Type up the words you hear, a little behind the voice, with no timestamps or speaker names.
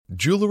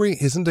Jewelry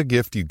isn't a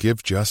gift you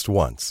give just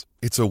once.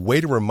 It's a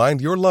way to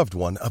remind your loved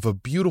one of a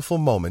beautiful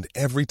moment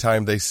every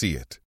time they see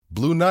it.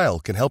 Blue Nile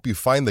can help you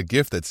find the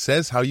gift that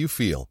says how you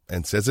feel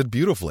and says it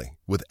beautifully,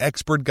 with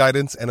expert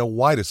guidance and a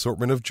wide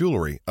assortment of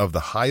jewelry of the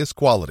highest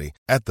quality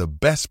at the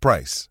best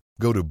price.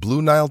 Go to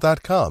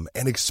BlueNile.com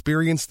and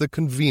experience the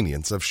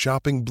convenience of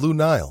shopping Blue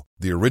Nile,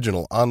 the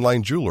original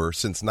online jeweler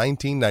since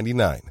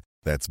 1999.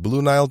 That's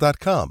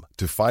BlueNile.com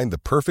to find the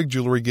perfect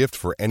jewelry gift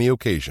for any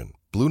occasion.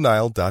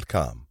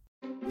 BlueNile.com.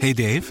 Hey,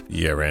 Dave.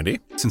 Yeah, Randy?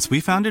 Since we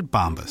founded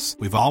Bombas,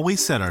 we've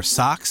always said our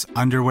socks,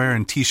 underwear,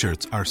 and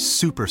T-shirts are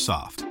super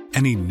soft.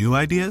 Any new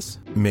ideas?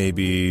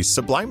 Maybe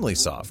sublimely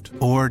soft.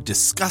 Or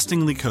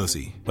disgustingly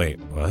cozy. Wait,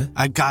 what?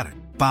 I got it.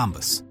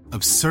 Bombas.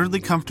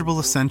 Absurdly comfortable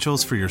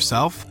essentials for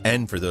yourself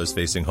and for those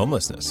facing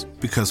homelessness.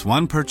 Because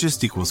one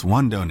purchased equals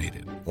one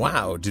donated.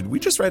 Wow, did we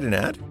just write an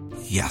ad?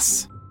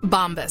 Yes.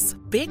 Bombas.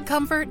 Big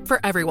comfort for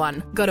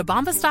everyone. Go to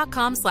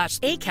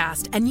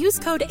bombas.com/ACAST and use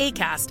code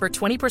ACAST for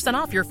 20%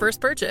 off your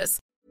first purchase.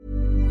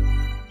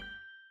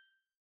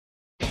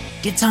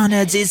 Guitar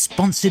Nerds is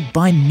sponsored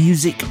by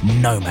Music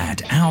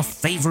Nomad, our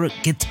favourite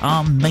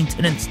guitar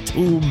maintenance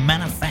tool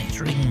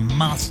manufacturing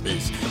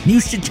masters.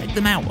 You should check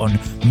them out on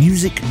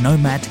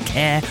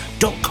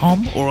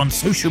musicnomadcare.com or on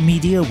social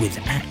media with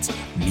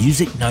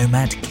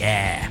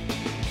 @musicnomadcare.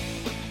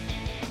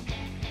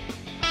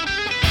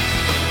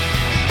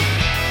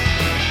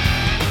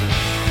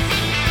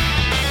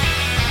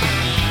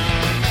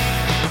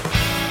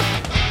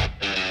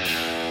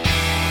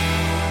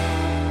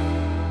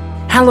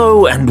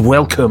 Hello and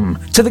welcome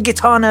to the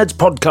Guitar Nerds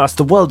Podcast,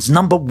 the world's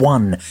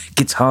 #1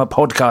 guitar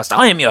podcast.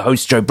 I am your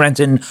host, Joe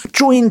Branton,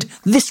 joined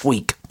this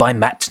week by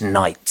Matt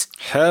Knight.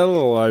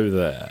 Hello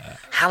there.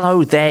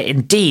 Hello there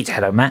indeed.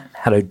 Hello, Matt.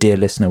 Hello, dear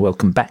listener.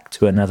 Welcome back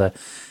to another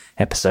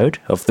episode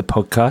of the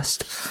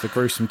podcast. The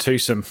gruesome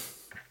twosome.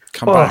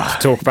 Come back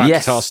to talk about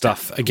guitar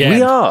stuff again.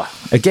 We are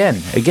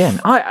again.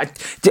 I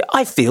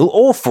feel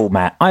awful,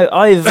 Matt.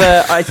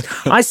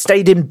 I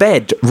stayed in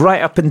bed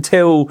right up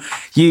until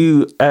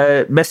you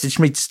messaged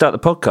me to start the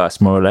podcast,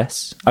 more or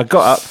less. I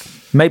got up,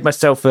 made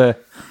myself a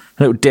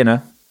little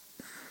dinner,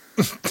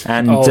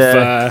 and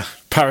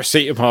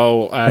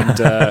paracetamol and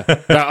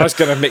I was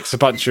going to mix a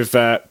bunch of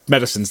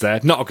medicines there.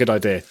 Not a good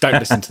idea. Don't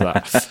listen to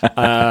that.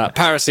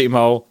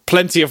 Paracetamol,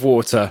 plenty of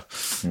water,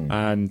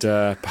 and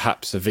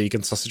perhaps a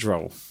vegan sausage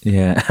roll.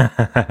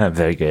 Yeah,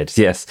 very good.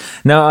 Yes.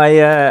 No,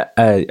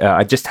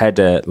 I just had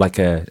a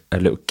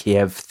little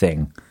Kiev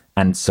thing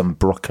and some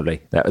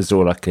broccoli. That was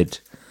all I could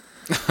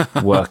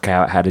work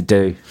out how to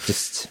do.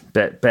 Just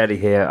barely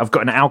here. I've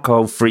got an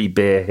alcohol-free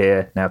beer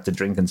here now to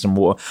drink and some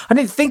water. I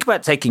didn't think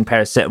about taking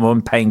paracetamol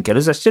and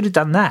painkillers. I should have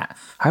done that.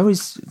 I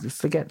always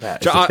forget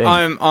that.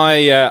 I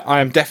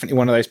am definitely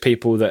one of those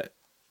people that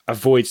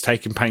avoids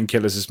taking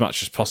painkillers as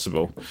much as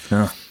possible.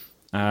 Oh.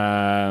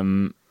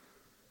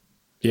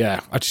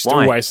 Yeah, I just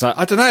Why? always like,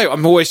 I don't know.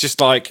 I'm always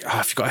just like, oh,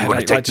 if you've got a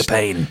headache, take the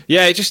pain.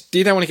 Yeah,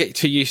 you don't want to get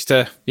too used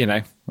to,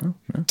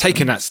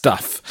 taking that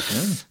stuff.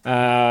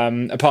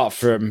 Apart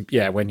from,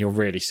 when you're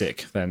really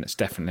sick, then it's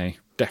definitely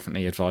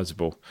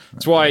advisable.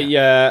 That's why,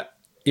 not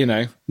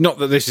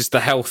that this is the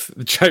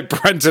Joe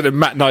Branton and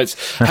Matt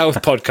Knight's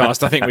health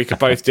podcast. I think we could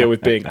both deal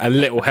with being a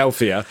little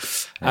healthier.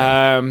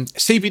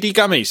 CBD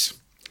gummies.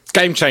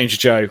 Game changer,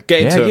 Joe.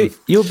 Get into them.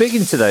 You're big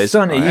into those,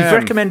 aren't you? You've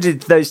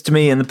recommended those to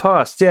me in the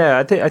past. Yeah,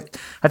 I think. I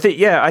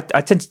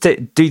tend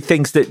to do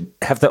things that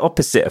have the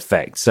opposite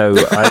effect. So,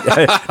 no,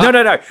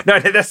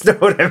 that's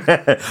not what I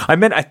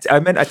meant. I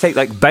meant I take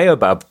like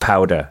baobab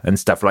powder and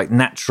stuff, like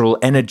natural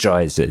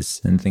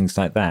energizers and things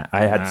like that.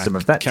 I had some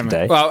of that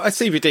today. Well, a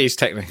CBD is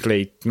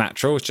technically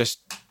natural. It's just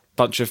a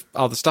bunch of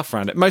other stuff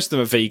around it. Most of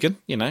them are vegan.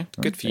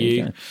 Good for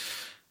you,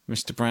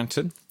 Mr.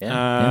 Branton.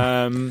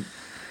 Yeah.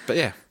 But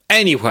yeah.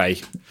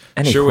 Anyway,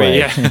 shall we?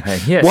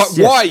 Yes.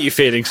 Why are you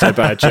feeling so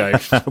bad, Joe?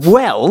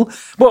 Well,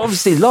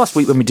 obviously, last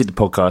week when we did the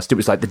podcast, it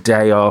was like the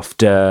day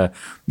after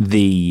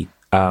the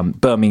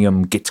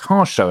Birmingham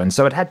Guitar Show, and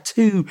so I'd had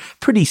 2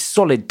 pretty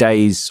solid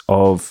days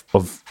of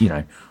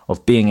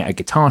being at a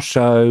guitar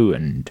show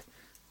and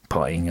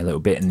partying a little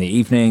bit in the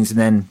evenings, and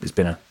then there's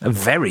been a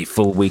very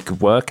full week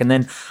of work, and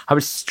then I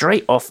was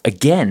straight off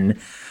again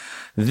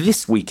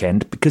this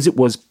weekend because it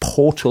was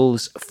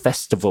Portals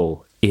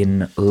Festival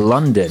in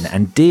London.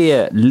 And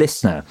dear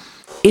listener,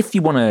 if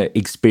you want to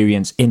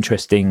experience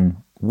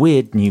interesting,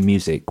 weird new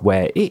music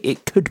where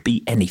it could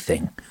be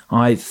anything,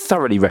 I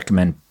thoroughly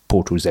recommend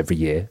Portals every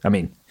year. I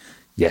mean,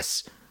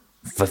 yes,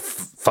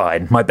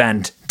 fine, my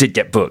band did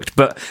get booked,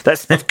 but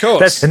that's of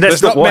course.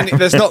 There's not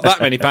that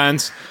many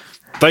bands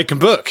they can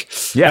book.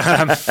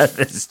 Yeah,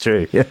 that's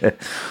true. Yeah.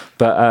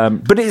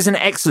 But it is an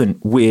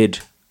excellent weird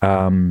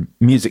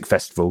music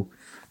festival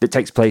that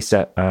takes place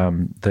at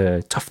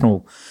the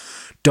Tufnell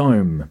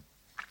Dome.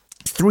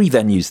 3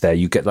 venues there.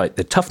 You get like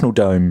the Tufnell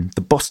Dome,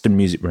 the Boston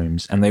Music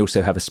Rooms, and they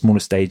also have a smaller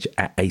stage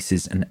at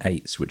Aces and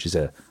Eights, which is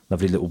a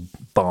lovely little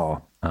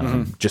bar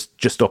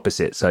just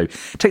opposite. So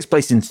it takes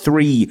place in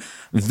 3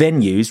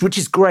 venues, which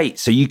is great.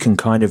 So you can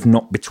kind of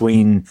knock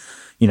between,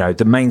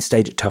 the main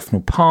stage at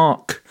Tufnell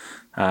Park,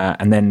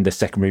 and then the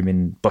second room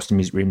in Boston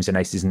Music Rooms and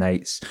Aces and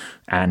Eights.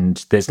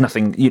 And there's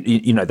nothing,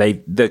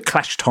 the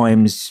clash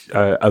times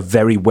are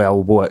very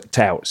well worked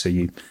out, so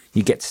you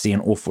get to see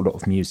an awful lot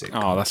of music.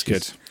 Oh, that's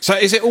good. So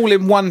is it all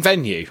in one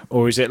venue,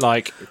 or is it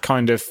like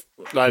kind of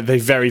like they're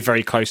very,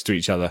 very close to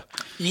each other?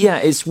 Yeah,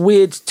 it's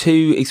weird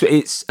to.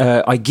 It's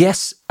I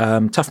guess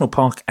Tufnell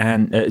Park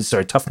and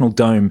Tufnell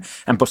Dome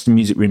and Boston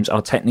Music Rooms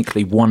are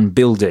technically one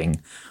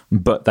building,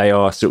 but they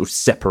are sort of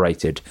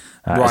separated,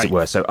 as it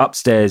were. So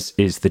upstairs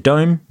is the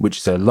Dome, which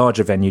is a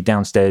larger venue.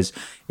 Downstairs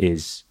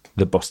is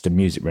the Boston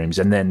Music Rooms,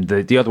 and then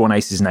the other one,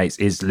 Aces and Eights,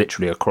 is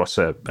literally across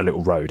a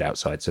little road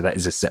outside. So that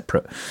is a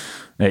separate.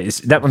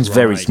 That one's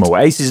very small.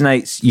 Aces and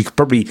Eights, you could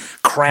probably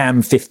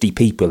cram 50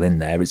 people in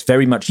there. It's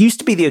very much used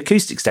to be the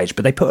acoustic stage,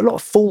 but they put a lot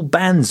of full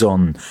bands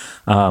on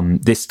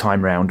this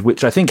time round,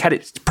 which I think had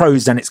its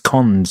pros and its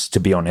cons. To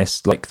be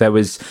honest, like there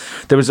was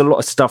a lot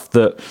of stuff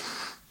that.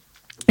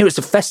 It was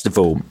a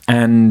festival,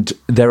 and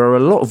there are a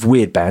lot of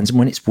weird bands, and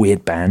when it's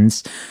weird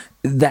bands,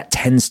 that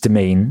tends to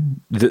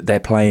mean that they're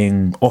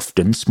playing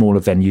often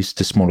smaller venues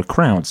to smaller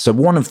crowds. So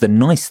one of the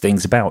nice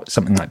things about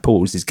something like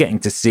Paul's is getting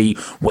to see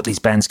what these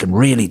bands can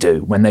really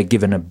do when they're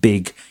given a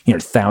big,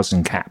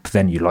 1,000 cap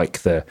venue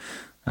like the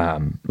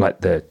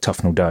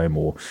Tufnell Dome,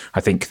 or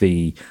I think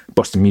the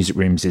Boston Music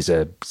Rooms is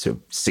a sort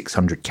of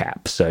 600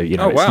 cap. So it's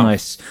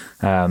nice.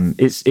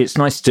 It's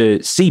nice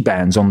to see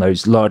bands on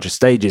those larger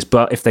stages.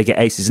 But if they get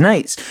Aces and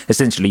Eights,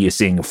 essentially you're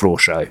seeing a floor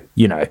show.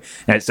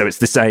 And so it's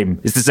the same.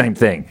 It's the same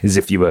thing as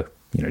if you were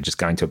just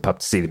going to a pub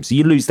to see them. So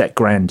you lose that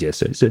grandeur.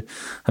 So it's a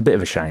bit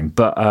of a shame.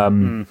 But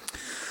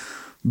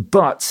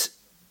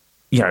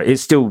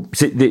it's still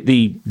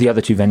the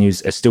other two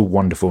venues are still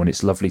wonderful, and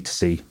it's lovely to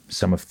see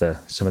some of the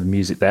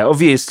music there.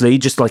 Obviously,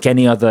 just like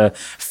any other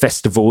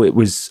festival, it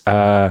was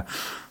fraught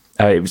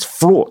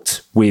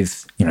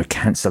with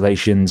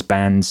cancellations,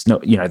 bands.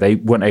 They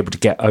weren't able to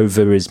get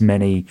over as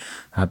many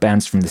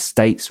bands from the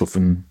States or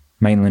from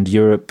mainland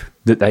Europe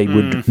that they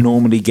would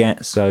normally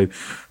get. So,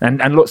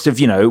 and lots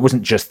of, it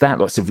wasn't just that,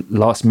 lots of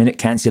last minute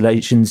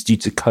cancellations due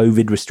to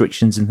COVID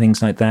restrictions and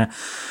things like that.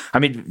 I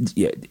mean,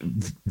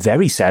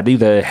 very sadly,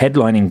 the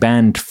headlining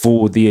band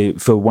for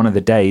one of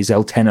the days,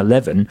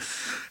 L1011,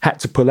 had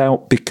to pull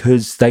out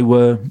because they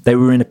were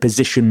in a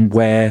position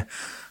where,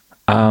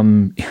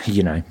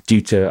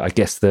 due to, I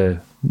guess, the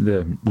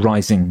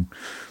rising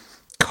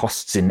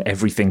costs in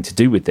everything to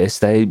do with this,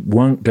 they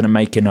weren't going to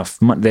make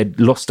enough money. They'd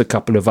lost a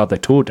couple of other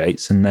tour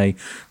dates, and they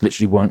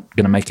literally weren't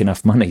going to make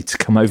enough money to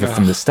come over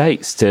from the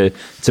States to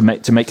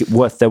make it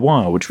worth their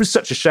while, which was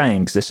such a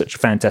shame because they're such a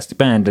fantastic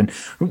band,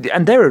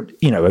 and they're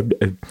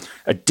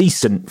a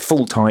decent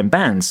full-time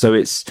band. So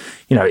it's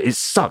it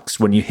sucks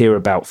when you hear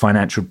about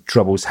financial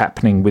troubles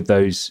happening with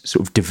those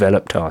sort of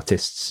developed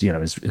artists,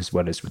 as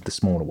well as with the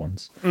smaller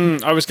ones.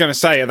 I was going to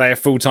say, are they a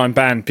full-time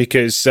band?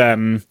 Because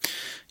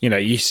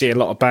you see a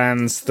lot of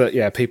bands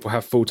that, people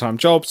have full-time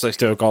jobs, they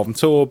still go on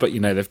tour, but,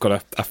 they've got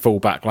a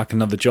fallback like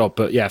another job.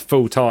 But,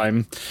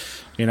 full-time,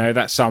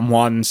 that's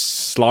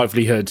someone's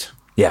livelihood,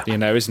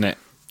 isn't it?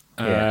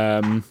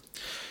 Yeah.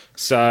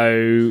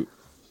 So,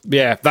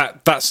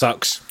 that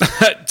sucks.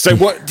 So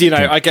what,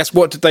 I guess,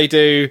 what did they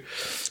do?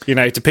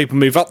 Do people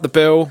move up the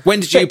bill? When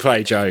did you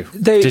play, Joe?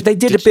 They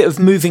did a bit of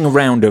moving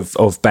around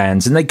of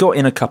bands, and they got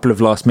in a couple of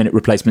last minute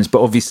replacements,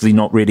 but obviously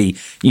not really.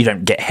 You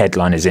don't get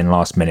headliners in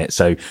last minute,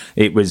 so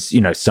it was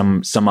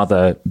some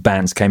other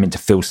bands came in to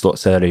fill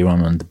slots earlier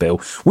on the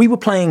bill. We were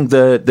playing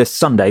the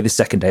Sunday, the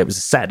second day. It was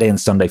a Saturday and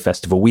Sunday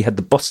festival. We had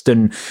the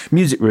Boston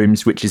Music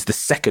Rooms, which is the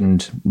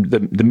second,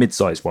 the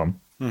mid-sized one.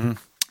 Mm-hmm.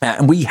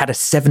 And we had a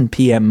 7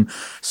 p.m.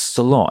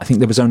 slot. I think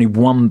there was only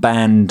one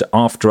band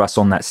after us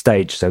on that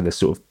stage, so the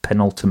sort of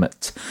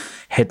penultimate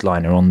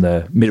headliner on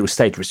the middle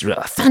stage, which was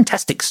a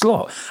fantastic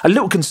slot. A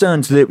little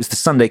concerned that it was the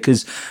Sunday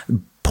because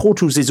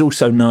Portals is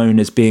also known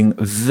as being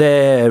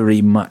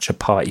very much a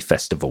party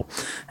festival.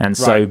 And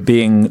so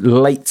being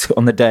late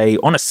on the day,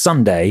 on a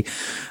Sunday,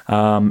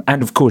 and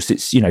of course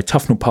it's,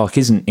 Tufnell Park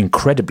isn't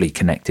incredibly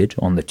connected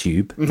on the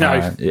tube.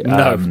 No.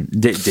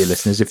 Dear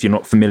listeners, if you're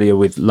not familiar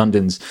with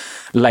London's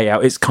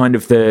layout, it's kind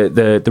of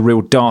the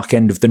real dark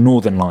end of the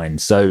Northern Line.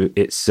 So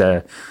it's...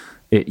 so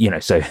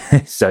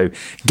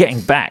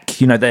getting back,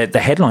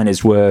 the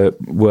headliners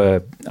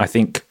were I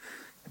think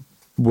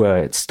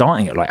were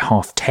starting at like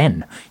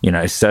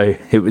 10:30, so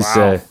it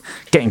was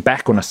getting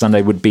back on a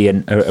Sunday would be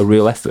a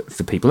real effort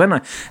for people,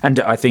 and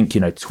I think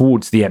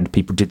towards the end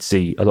a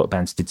lot of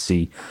bands did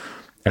see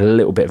a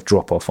little bit of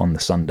drop off on the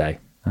Sunday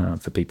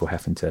for people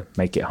having to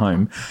make it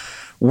home.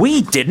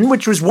 We didn't,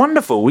 which was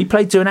wonderful. We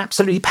played to an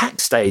absolutely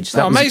packed stage.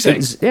 That was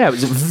amazing. It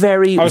was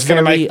very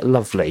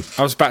lovely.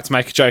 I was about to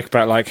make a joke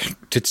about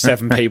did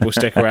 7 people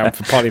stick around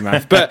for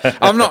Polymath, but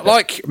I'm not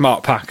like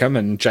Mark Packham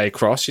and Jay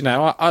Cross.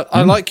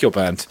 I like your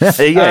band.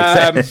 There you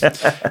go.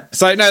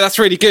 So no, that's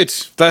really good.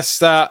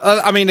 That's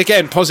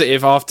again,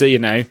 positive after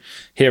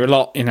hear a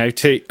lot.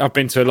 I've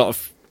been to a lot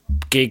of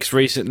gigs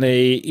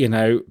recently.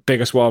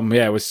 Biggest one,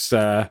 was.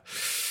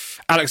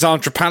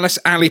 Alexandra Palace,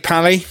 Ali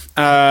Pally,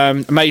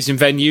 amazing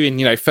venue,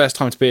 and first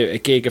time to be at a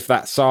gig of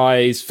that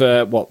size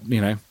for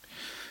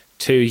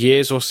 2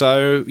 years or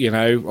so. You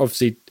know,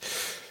 obviously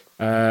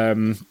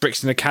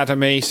Brixton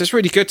Academy. So it's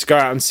really good to go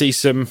out and see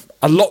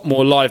a lot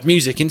more live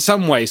music. In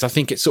some ways, I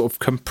think it's sort of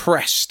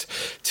compressed.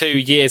 2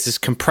 years is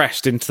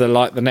compressed into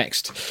the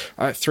next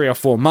 3 or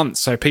 4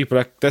 months. So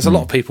there's a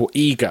lot of people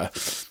eager.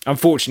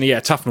 Unfortunately,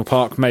 Tufnell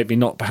Park maybe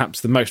not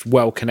perhaps the most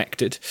well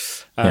connected.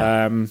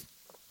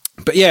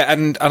 But yeah,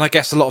 and I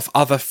guess a lot of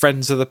other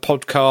friends of the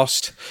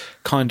podcast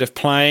kind of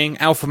playing.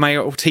 Alpha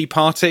Male Tea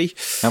Party.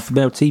 Yeah,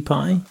 that's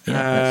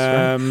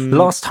right.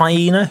 Last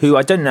Hyena, who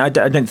I don't know, I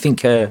don't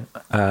think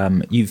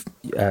you've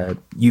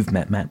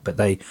met, Matt, but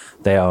they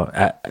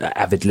are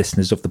avid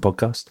listeners of the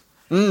podcast.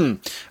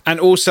 And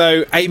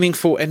also Aiming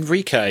for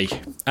Enrique,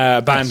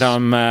 band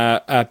I'm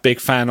a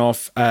big fan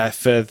of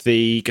for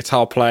the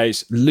guitar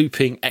players,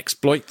 Looping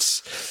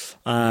Exploits.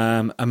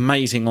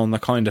 Amazing on the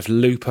kind of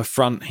looper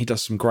front. He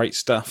does some great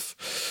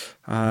stuff.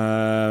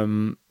 I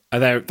think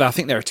they're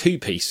a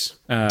 2-piece.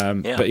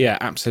 But yeah,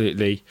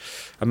 absolutely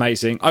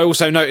amazing. I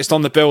also noticed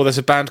on the bill there's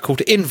a band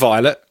called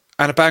Inviolate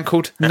and a band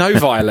called No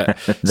Violet.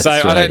 So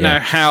right, I don't know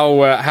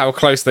how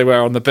close they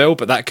were on the bill,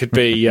 but that could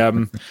be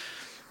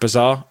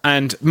bizarre.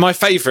 And my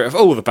favourite of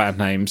all the band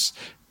names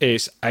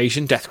is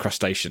Asian Death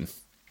Crustacean.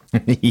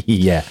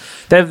 Yeah,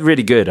 they're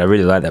really good. I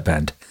really like that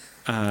band.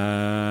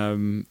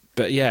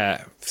 But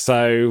yeah,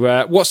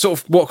 so what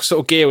sort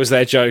of gear was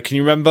there, Joe? Can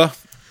you remember?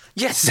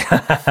 Yes,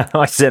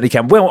 I certainly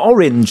can. Well,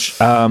 Orange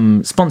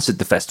sponsored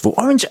the festival.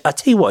 Orange, I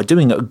tell you what, are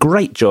doing a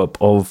great job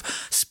of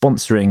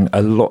sponsoring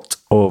a lot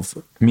of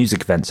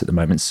music events at the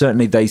moment.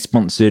 Certainly they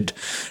sponsored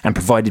and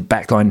provided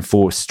backline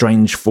for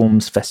Strange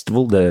Forms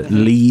Festival, the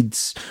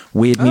Leeds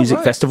Weird Music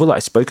Festival that I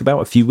spoke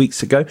about a few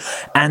weeks ago.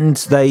 And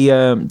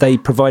they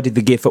provided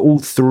the gear for all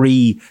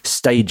 3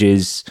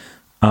 stages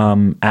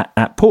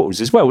at Portals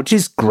as well, which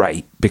is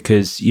great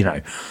because, you know,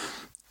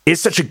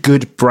 it's such a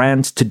good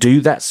brand to do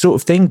that sort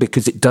of thing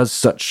because it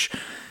does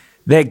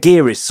their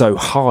gear is so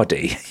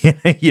hardy,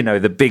 you know,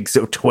 the big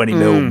sort of 20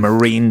 mil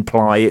marine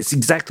ply. It's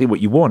exactly what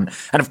you want.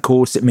 And of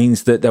course it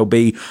means that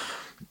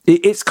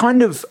it's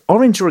kind of,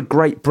 Orange are a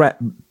great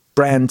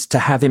brand to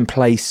have in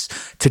place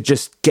to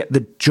just get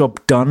the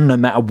job done no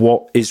matter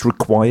what is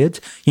required.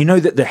 You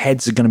know that the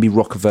heads are going to be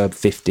Rockaverb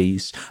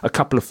 50s, a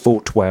couple of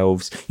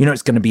 412s, you know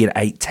it's going to be an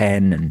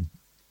 810, and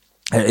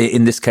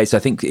in this case I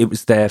think it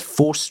was their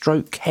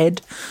 4-stroke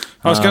head.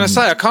 I was going to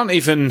say I can't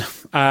even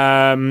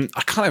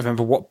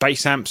remember what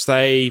bass amps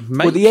they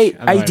make. Well, the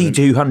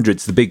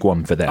AD200's the big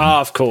one for them.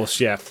 Of course,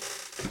 yeah,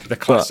 the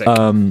classic.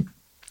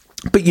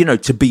 But, you know,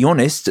 to be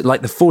honest,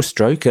 like the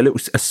 4-stroke,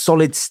 a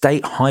solid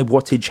state high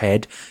wattage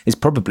head is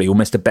probably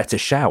almost a better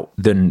shout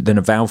than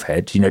a valve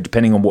head, you know,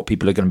 depending on what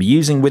people are going to be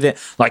using with it.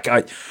 Like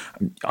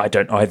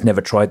I've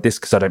never tried this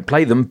because I don't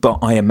play them, but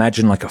I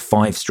imagine like a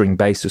 5-string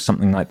bass or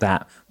something like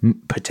that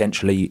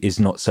potentially is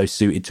not so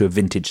suited to a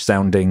vintage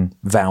sounding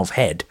valve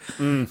head.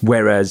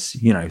 Whereas,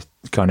 you know,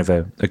 kind of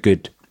a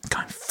good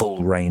kind of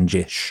full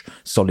range-ish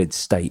solid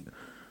state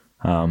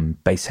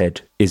bass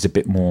head is a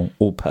bit more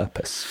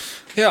all-purpose.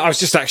 Yeah, I was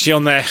just actually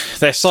on their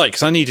site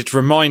because I needed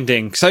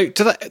reminding. So,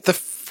 the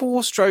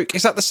 4-stroke,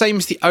 is that the same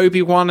as the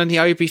OB1 and the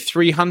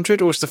OB300,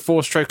 or is the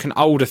 4-stroke an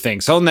older thing?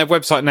 So on their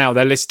website now,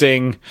 they're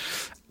listing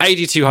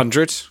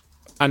AD200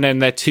 and then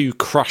their 2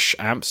 Crush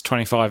amps,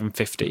 25 and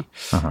 50,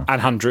 and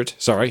 100,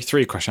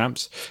 3 Crush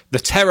amps. The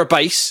Terra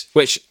bass,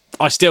 which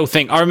I still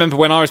think, I remember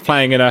when I was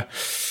playing in a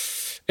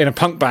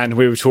punk band,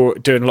 we were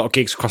doing a lot of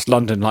gigs across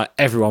London, like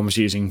everyone was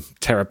using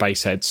Terra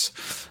bass heads.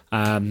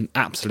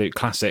 Absolute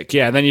classic.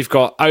 Yeah, and then you've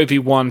got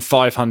OB1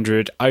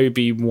 500,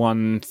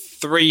 OB1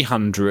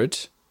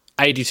 300,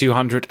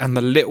 AD200, and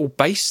the little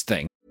bass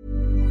thing.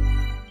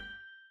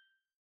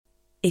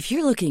 If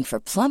you're looking for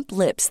plump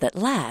lips that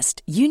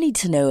last, you need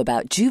to know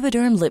about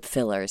Juvederm lip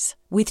fillers.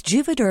 With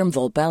Juvederm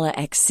Volbella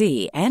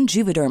XC and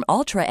Juvederm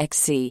Ultra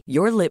XC,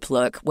 your lip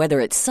look, whether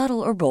it's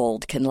subtle or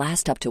bold, can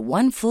last up to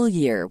 1 full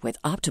year with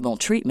optimal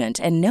treatment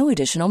and no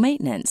additional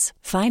maintenance.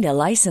 Find a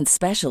licensed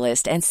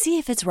specialist and see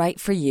if it's right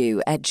for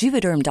you at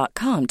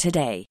Juvederm.com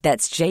today.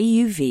 That's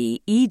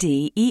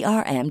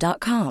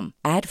JUVEDERM.com.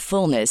 Add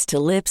fullness to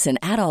lips in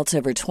adults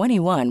over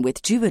 21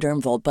 with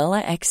Juvederm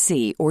Volbella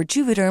XC or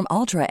Juvederm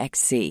Ultra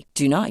XC.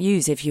 Do not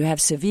use if you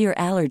have severe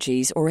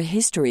allergies or a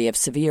history of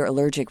severe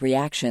allergic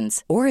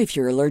reactions, or if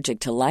you're allergic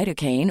to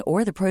lidocaine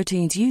or the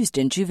proteins used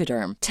in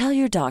Juvederm. Tell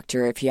your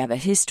doctor if you have a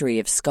history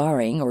of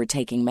scarring or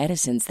taking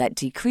medicines that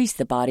decrease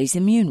the body's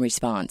immune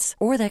response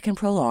or that can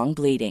prolong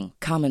bleeding.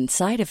 Common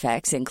side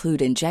effects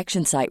include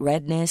injection site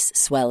redness,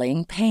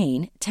 swelling,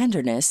 pain,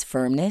 tenderness,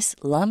 firmness,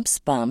 lumps,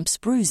 bumps,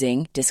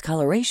 bruising,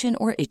 discoloration,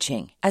 or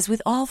itching. As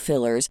with all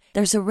fillers,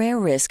 there's a rare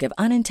risk of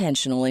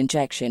unintentional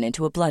injection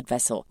into a blood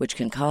vessel, which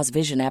can cause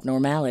vision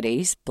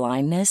abnormalities,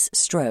 blindness,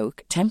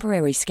 stroke,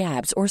 temporary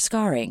scabs, or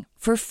scarring.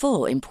 For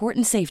full,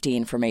 important safety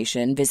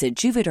information, visit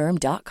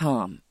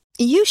Juvederm.com.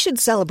 You should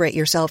celebrate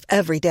yourself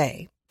every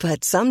day,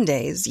 but some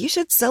days you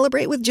should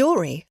celebrate with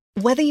jewelry.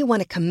 Whether you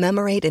want to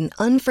commemorate an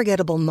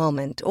unforgettable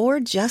moment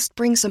or just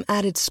bring some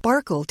added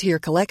sparkle to your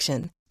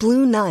collection,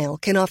 Blue Nile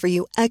can offer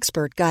you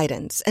expert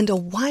guidance and a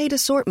wide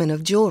assortment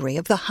of jewelry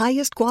of the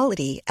highest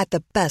quality at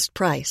the best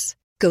price.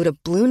 Go to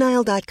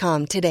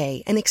BlueNile.com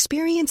today and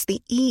experience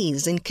the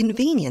ease and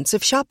convenience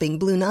of shopping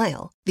Blue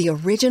Nile, the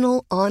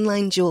original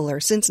online jeweler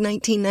since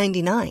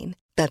 1999.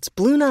 That's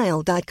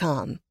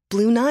BlueNile.com.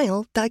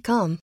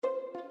 BlueNile.com.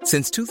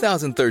 Since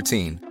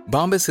 2013,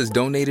 Bombas has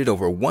donated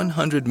over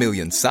 100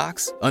 million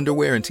socks,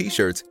 underwear, and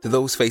T-shirts to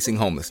those facing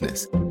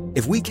homelessness.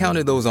 If we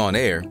counted those on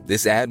air,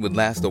 this ad would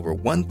last over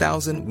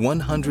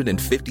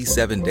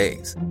 1,157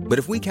 days. But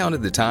if we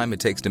counted the time it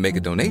takes to make a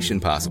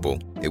donation possible,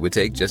 it would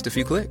take just a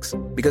few clicks.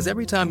 Because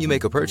every time you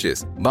make a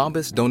purchase,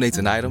 Bombas donates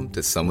an item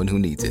to someone who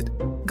needs it.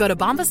 Go to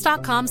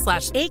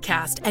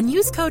bombas.com/ACAST and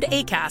use code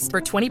ACAST for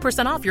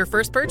 20% off your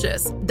first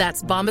purchase.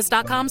 That's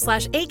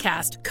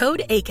bombas.com/ACAST,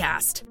 code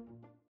ACAST.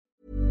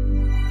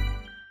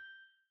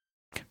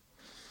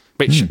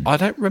 Which I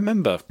don't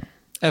remember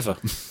ever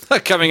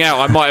coming out.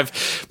 I might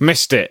have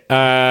missed it.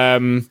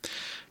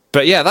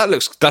 But yeah,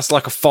 that's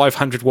like a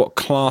 500 watt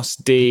Class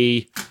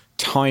D,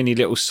 tiny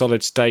little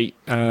solid state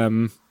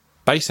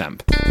bass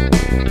amp.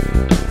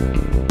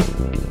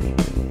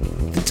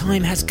 The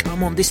time has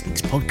come on this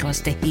week's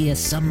podcast to hear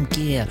some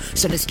gear,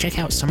 so let's check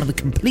out some of the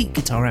complete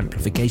guitar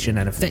amplification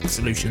and effect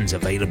solutions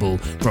available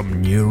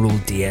from Neural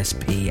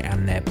DSP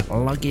and their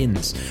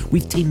plugins.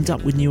 We've teamed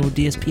up with Neural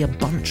DSP a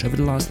bunch over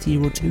the last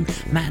year or two.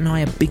 Matt and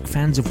I are big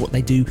fans of what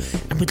they do,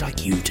 and we'd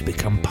like you to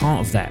become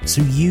part of that.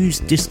 So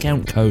use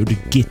discount code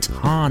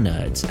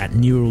GuitarNerds at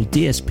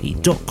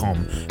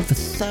neuraldsp.com for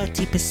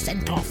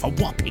 30% off, a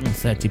whopping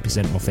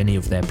 30% off any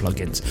of their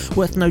plugins.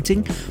 Worth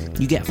noting,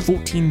 you get a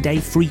 14-day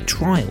free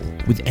trial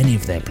with any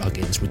of their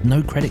plugins with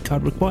no credit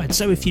card required.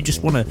 So if you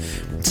just want to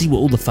see what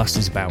all the fuss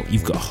is about,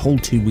 you've got a whole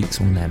 2 weeks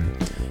on them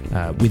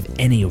with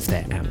any of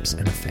their amps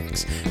and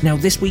effects. Now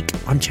this week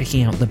I'm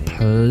checking out the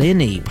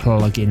Plini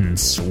plugin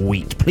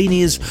suite.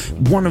 Plini is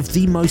one of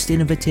the most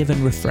innovative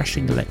and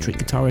refreshing electric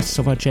guitarists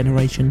of our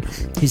generation.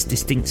 His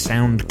distinct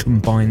sound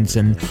combines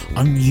an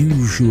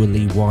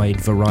unusually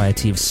wide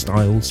variety of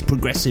styles,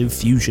 progressive,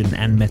 fusion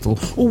and metal,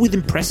 all with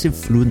impressive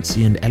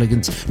fluency and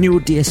elegance.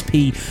 Neural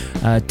DSP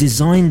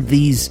designed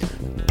these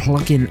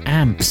plug-in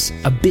amps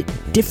a bit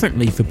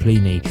differently for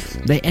Plini.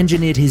 They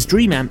engineered his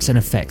dream amps and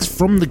effects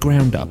from the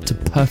ground up to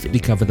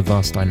perfectly cover the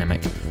vast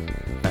dynamic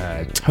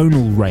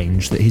tonal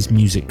range that his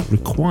music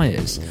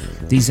requires.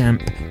 These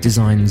amp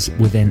designs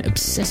were then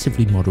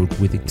obsessively modelled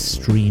with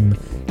extreme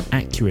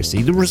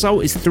accuracy. The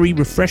result is 3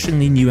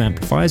 refreshingly new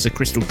amplifiers, a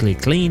crystal clear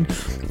clean,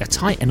 a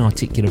tight and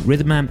articulate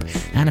rhythm amp,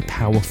 and a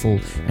powerful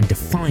and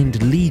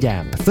defined lead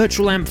amp.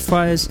 Virtual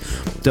amplifiers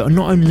that are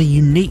not only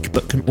unique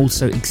but can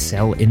also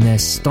excel in their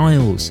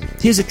styles.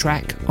 Here's a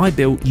track I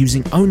built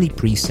using only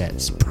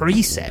presets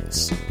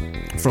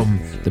from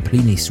the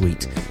Plini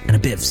suite and a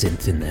bit of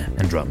synth in there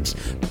and drums.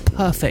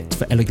 Perfect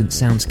for elegant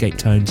soundscape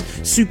tones,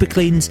 super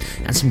cleans,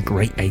 and some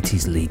great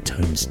 80s lead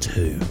tones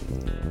too.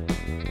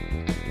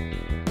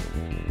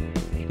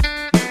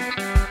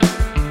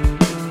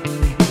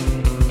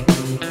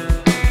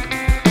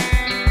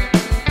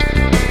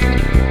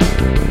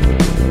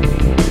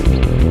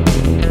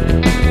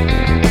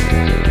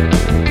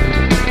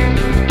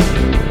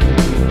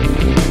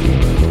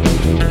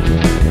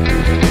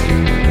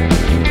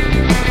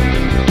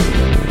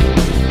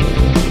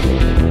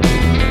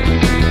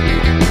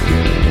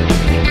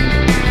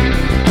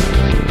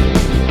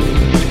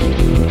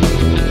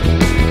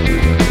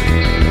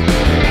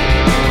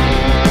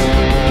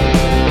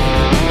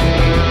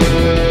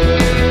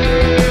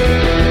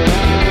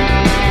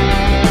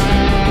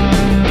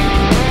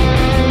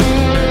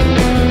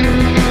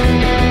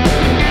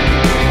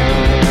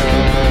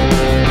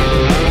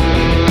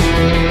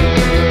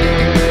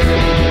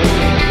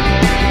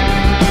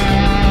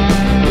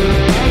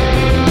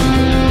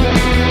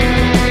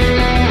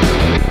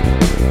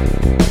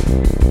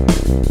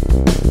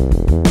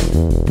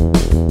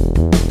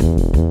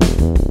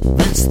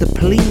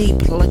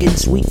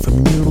 Suite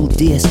from Neural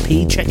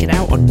DSP. Check it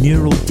out on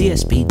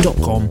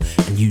neuraldsp.com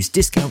and use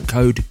discount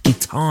code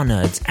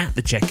GuitarNerds at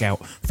the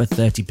checkout for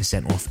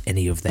 30% off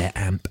any of their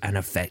amp and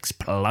effects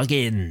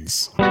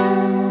plugins.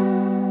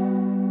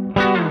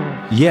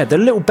 Yeah, the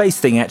little bass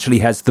thing actually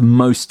has the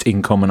most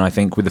in common, I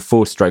think, with the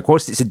 4-stroke.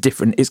 Whilst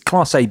it's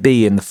Class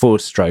AB in the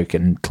 4-stroke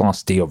and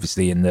Class D,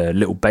 obviously, in the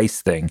little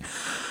bass thing.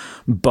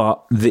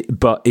 But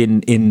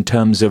in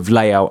terms of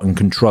layout and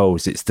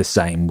controls, it's the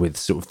same with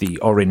sort of the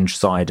orange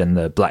side and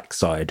the black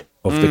side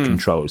of the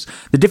controls.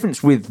 The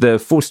difference with the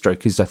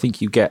 4-stroke is I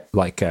think you get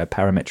like a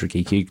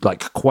parametric EQ,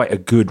 like quite a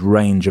good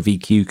range of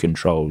EQ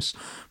controls,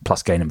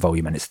 plus gain and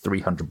volume, and it's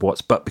 300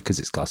 watts. But because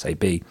it's Class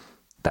AB,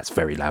 that's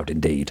very loud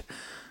indeed.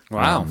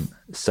 Wow.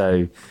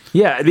 So,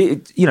 yeah,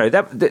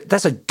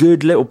 that's a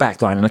good little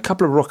backline and a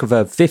couple of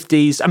Rockefeller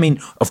 50s. I mean,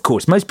 of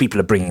course, most people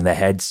are bringing their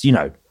heads.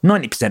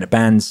 90% of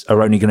bands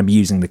are only going to be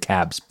using the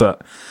cabs.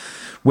 But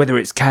whether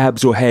it's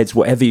cabs or heads,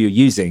 whatever you're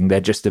using, they're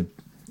just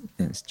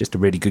it's just a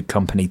really good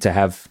company to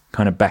have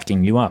kind of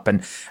backing you up.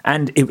 And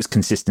it was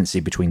consistency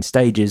between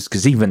stages,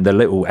 because even the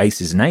little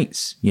aces and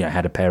eights,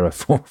 had a pair of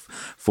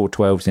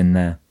 412s in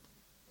there.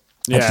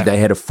 Yeah. Actually, they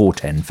had a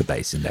 410 for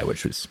bass in there,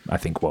 which was, I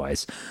think,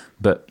 wise.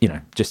 But,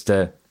 just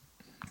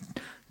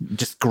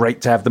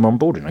great to have them on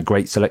board and a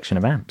great selection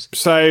of amps.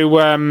 So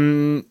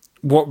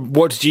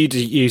what did you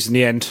use in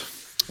the end?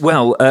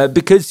 Well,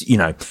 because,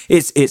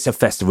 it's a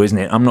festival, isn't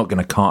it? I'm not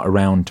going to cart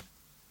around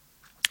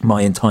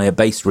my entire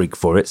bass rig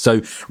for it.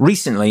 So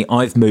recently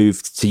I've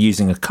moved to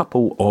using a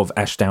couple of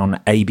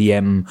Ashdown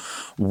ABM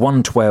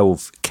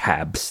 112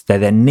 cabs. They're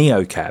their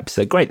Neo cabs.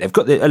 They're great. They've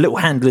got a little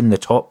handle in the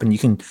top, and you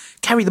can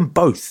carry them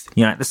both,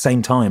 at the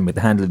same time with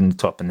the handle in the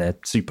top, and they're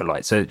super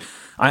light. So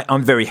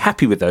I'm very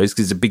happy with those,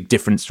 because it's a big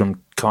difference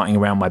from carting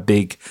around my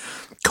big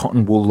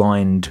cotton wool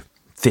lined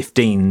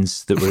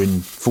 15s that were in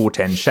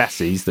 410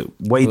 chassis that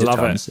weighed at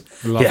times.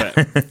 Love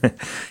it.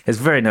 It's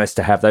very nice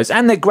to have those,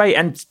 and they're great.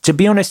 And to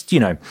be honest,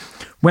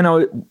 when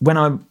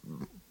I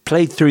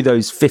played through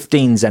those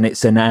 15s and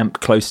it's an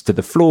amp close to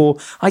the floor,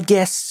 I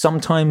guess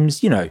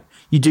sometimes you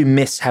do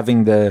miss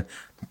having the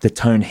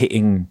tone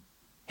hitting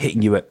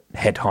you at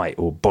head height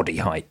or body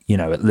height,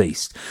 at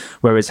least.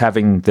 Whereas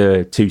having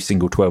the two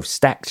single 12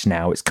 stacked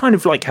now, it's kind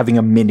of like having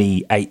a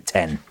mini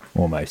 810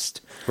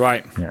 almost.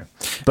 Right. Yeah.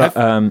 But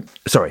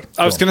sorry.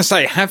 I was going to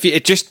say, have you?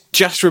 It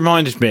just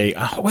reminded me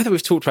whether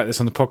we've talked about this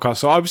on the podcast.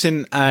 So I was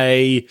in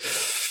a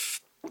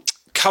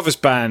covers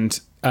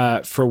band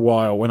for a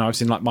while when I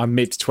was in like my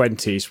mid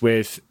 20s.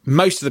 With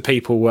most of the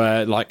people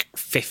were like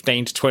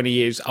 15 to 20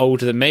 years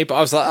older than me. But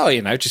I was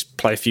like, just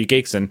play a few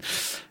gigs and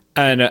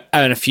earn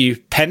a few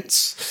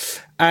pence.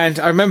 And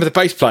I remember the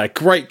bass player,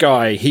 great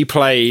guy. He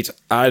played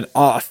a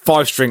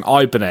 5-string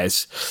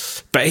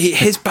Ibanez, but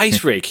his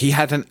bass rig, he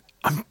had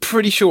I'm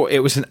pretty sure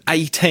it was an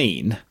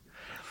 18,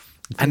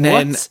 and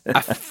then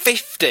a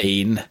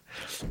 15,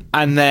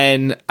 and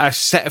then a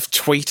set of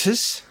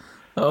tweeters.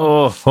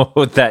 Oh,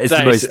 that is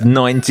the most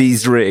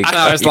 90s rig. And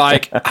I was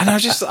like, I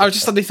just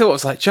suddenly thought, I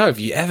was like, Joe, have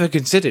you ever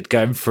considered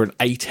going for an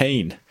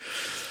 18?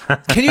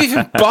 Can you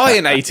even buy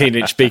an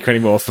 18-inch speaker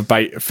anymore for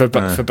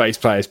bass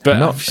players? But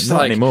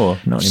not anymore.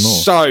 Not anymore.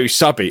 So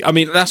subby. I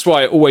mean, that's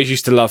why I always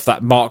used to love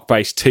that Mark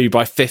Bass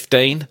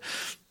 2x15.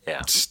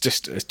 Yeah, it's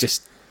just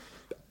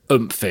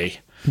oomphy.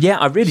 Yeah,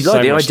 I really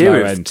like the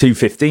idea of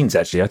 215s,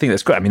 actually. I think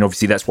that's great. I mean,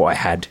 obviously, that's what I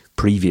had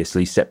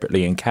previously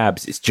separately in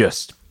cabs. It's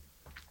just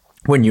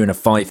when you're in a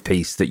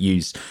 5-piece that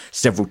use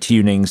several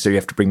tunings, so you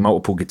have to bring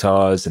multiple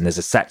guitars, and there's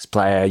a sax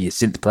player, your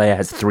synth player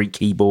has 3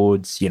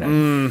 keyboards,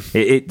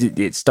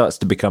 it starts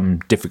to become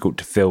difficult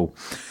to fill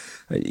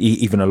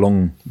even a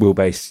long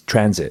wheelbase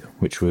Transit,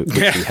 which we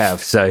have.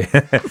 So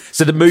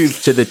so the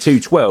move to the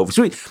 212.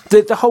 So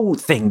the whole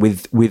thing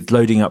with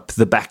loading up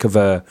the back of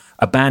a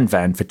band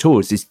van for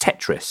tours is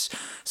Tetris.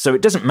 So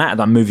it doesn't matter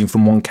that I'm moving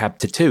from one cab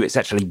to two. It's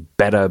actually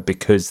better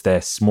because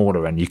they're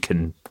smaller and you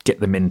can get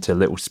them into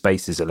little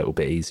spaces a little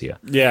bit easier.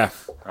 Yeah.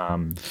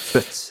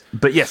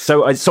 But yes,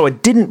 so I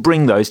didn't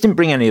bring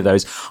any of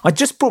those. I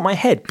just brought my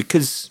head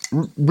because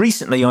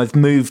recently I've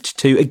moved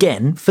to,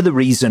 again, for the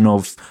reason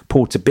of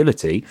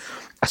portability,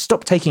 I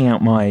stopped taking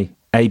out my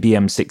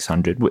ABM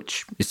 600,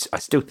 which is, I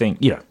still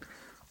think,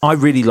 I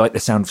really like the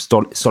sound of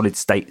solid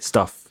state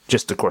stuff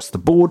just across the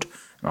board.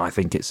 I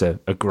think it's a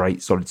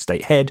great solid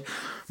state head,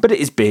 but it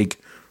is big.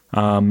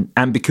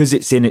 And because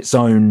it's in its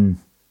own,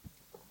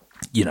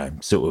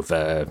 sort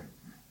of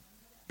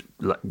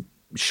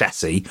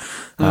chassis,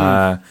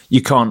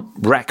 you can't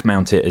rack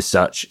mount it as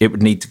such. It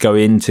would need to go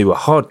into a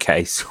hard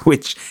case,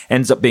 which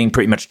ends up being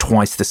pretty much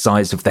twice the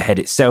size of the head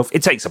itself.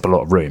 It takes up a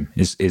lot of room,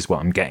 is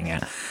what I'm getting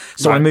at.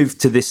 So right. I moved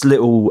to this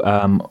little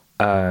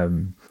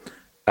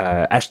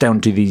Ashdown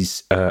do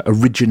these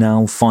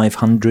original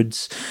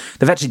 500s.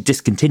 They've actually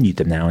discontinued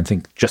them now. I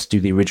think just do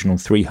the original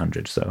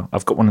 300. So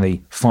I've got one of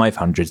the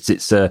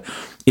 500s.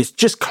 It's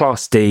just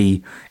Class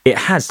D. It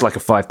has like a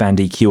 5-band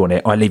EQ on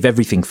it. I leave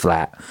everything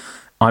flat.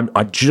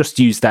 I just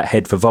use that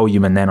head for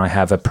volume, and then I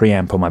have a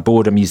preamp on my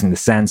board. I'm using the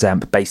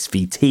SansAmp Bass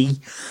VT,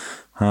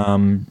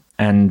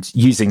 and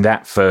using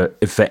that for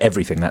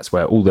everything. That's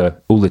where all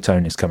the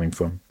tone is coming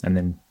from, and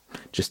then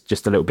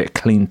just a little bit of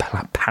clean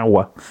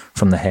power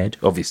from the head.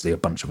 Obviously, a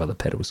bunch of other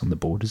pedals on the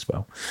board as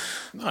well.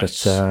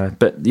 Nice.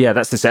 But yeah,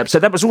 that's the setup. So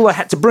that was all I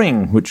had to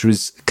bring, which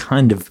was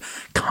kind of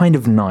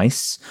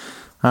nice.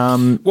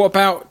 What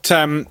about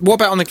on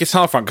the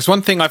guitar front? Because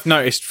one thing I've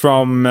noticed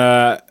from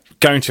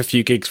going to a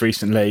few gigs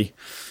recently,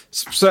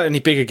 certainly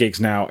bigger gigs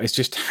now, is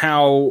just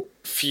how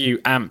few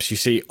amps you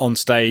see on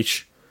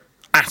stage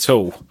at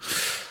all.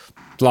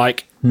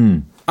 Like,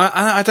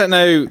 I don't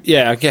know.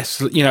 Yeah, I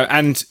guess,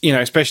 and,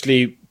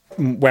 especially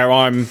where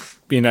I'm,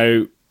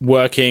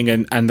 working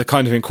and the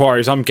kind of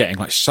inquiries I'm getting,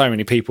 like so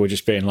many people are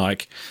just being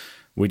like,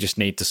 we just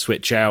need to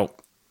switch out.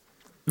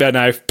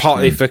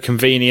 Partly for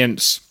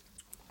convenience,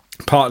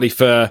 partly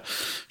for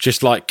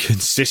just like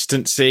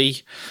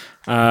consistency.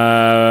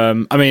 I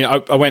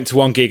went to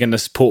one gig in the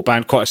support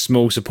band, quite a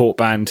small support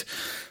band,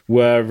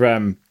 where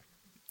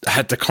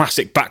had the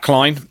classic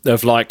backline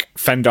of like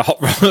Fender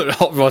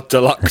Hot Rod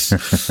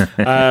Deluxe,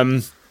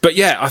 But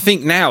yeah, I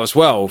think now as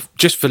well,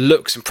 just for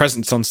looks and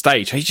presence on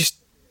stage, you just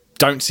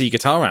don't see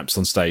guitar amps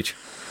on stage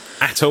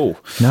at all.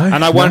 No,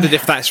 and I wondered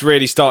if that's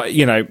really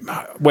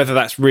whether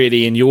that's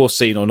really in your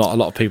scene or not. A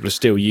lot of people are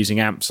still using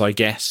amps, I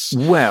guess.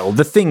 Well,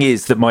 the thing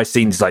is that my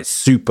scene is like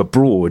super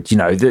broad,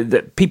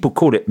 the people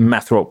call it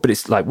math rock, but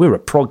it's like we're a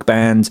prog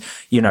band,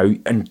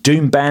 and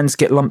doom bands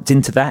get lumped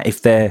into that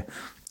if they're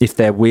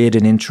weird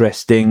and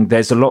interesting.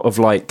 There's a lot of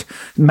like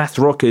math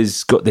rock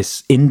has got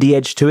this indie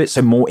edge to it,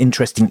 so more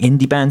interesting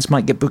indie bands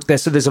might get booked there.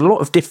 So there's a lot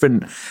of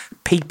different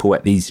people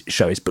at these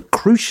shows, but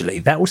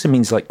crucially, that also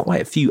means like quite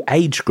a few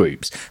age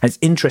groups. And it's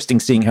interesting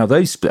seeing how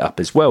those split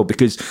up as well,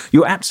 because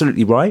you're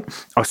absolutely right.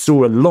 I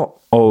saw a lot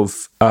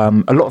of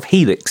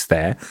Helix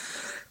there.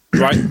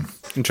 Right.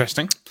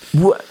 Interesting.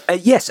 Well,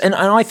 yes, and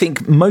I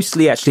think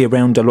mostly actually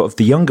around a lot of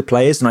the younger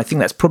players, and I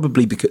think that's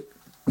probably because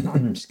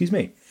excuse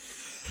me.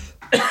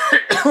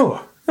 I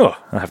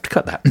have to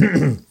cut that.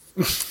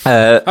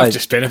 I've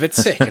just been a bit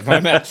sick in my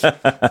mouth.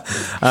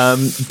 I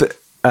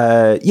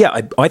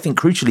think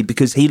crucially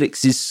because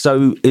Helix is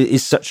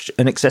such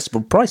an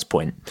accessible price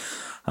point.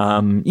 I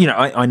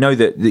know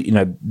that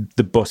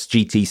the Boss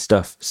GT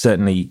stuff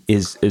certainly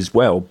is as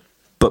well,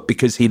 but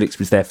because Helix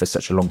was there for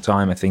such a long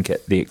time, I think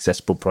at the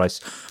accessible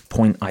price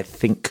point, I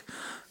think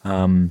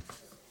well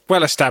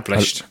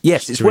established.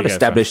 Yes, it's well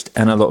established,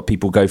 and a lot of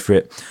people go for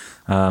it.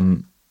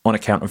 On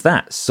account of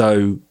that.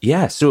 So,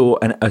 yeah, saw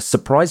a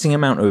surprising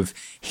amount of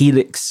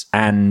Helix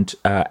and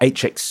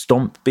HX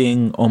Stomp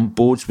being on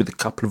boards with a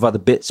couple of other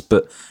bits,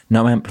 but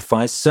no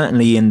amplifiers.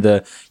 Certainly in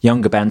the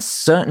younger bands,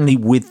 certainly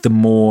with the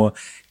more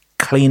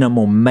cleaner,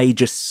 more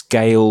major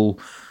scale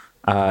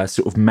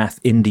sort of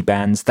math indie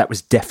bands, that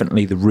was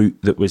definitely the route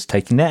that was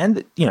taken there.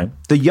 And,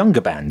 the younger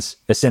bands,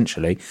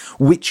 essentially,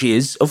 which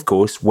is, of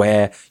course,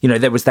 where,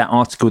 there was that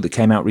article that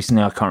came out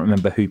recently, I can't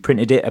remember who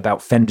printed it,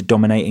 about Fender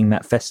dominating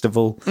that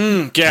festival.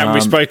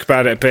 We spoke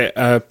about it a bit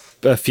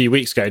a few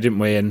weeks ago, didn't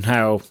we? And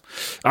how,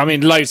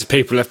 loads of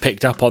people have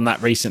picked up on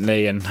that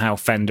recently, and how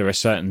Fender are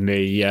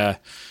certainly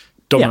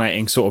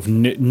dominating sort of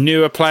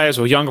newer players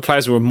or younger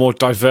players, or a more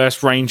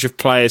diverse range of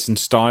players and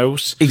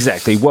styles.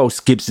 Exactly.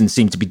 Whilst Gibson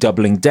seemed to be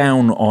doubling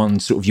down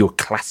on sort of your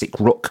classic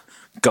rock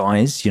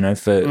guys,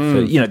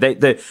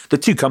 the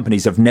two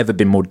companies have never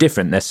been more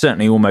different. They're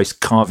certainly almost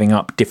carving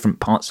up different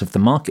parts of the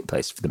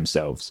marketplace for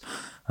themselves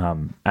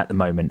at the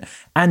moment.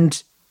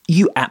 And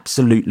you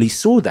absolutely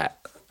saw that.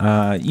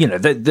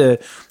 The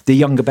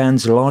younger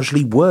bands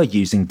largely were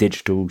using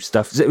digital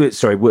stuff.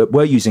 Sorry,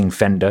 were using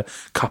Fender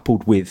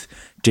coupled with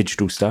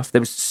digital stuff.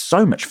 There was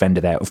so much Fender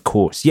there, of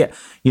course. Yeah,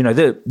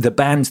 the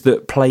bands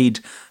that played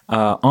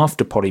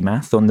after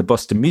Polymath on the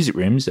Boston Music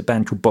Rooms, a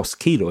band called Boss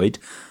Keloid,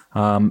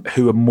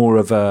 who are more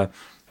of a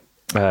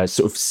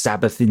sort of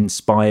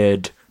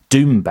Sabbath-inspired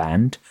doom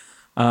band.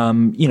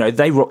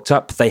 They rocked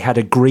up. They had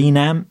a green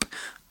amp.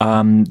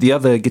 The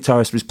other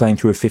guitarist was playing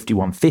through a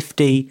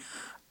 5150.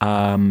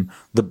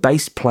 The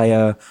bass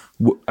player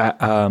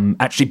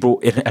actually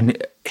brought in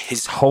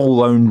his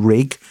whole own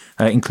rig,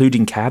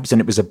 including cabs,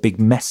 and it was a big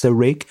Mesa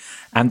rig.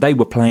 And they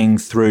were playing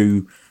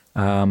through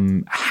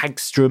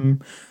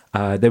Hagstrom.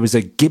 There was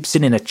a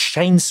Gibson in a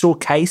chainsaw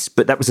case,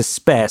 but that was a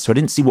spare, so I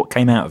didn't see what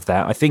came out of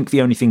that. I think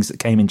the only things that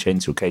came in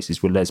chainsaw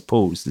cases were Les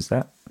Pauls. Is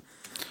that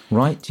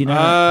right? Do you know?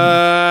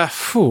 I don't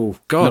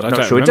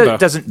sure. remember.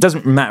 It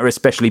doesn't matter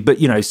especially, but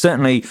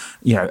certainly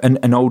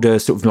an older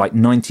sort of like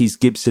 90s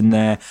Gibson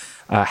there.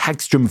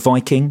 Hagstrom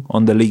Viking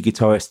on the lead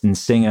guitarist and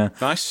singer.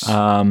 Nice.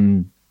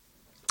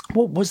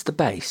 What was the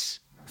bass?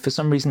 For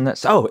some reason,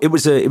 it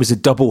was a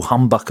double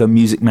humbucker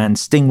Music Man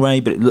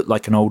Stingray, but it looked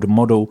like an older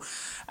model.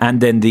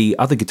 And then the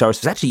other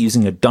guitarist was actually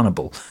using a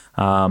Dunable.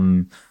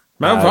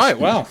 Right,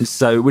 wow.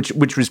 So,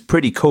 which was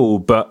pretty cool,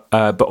 but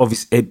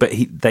obviously,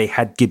 they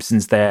had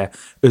Gibsons there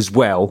as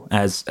well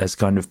as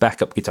kind of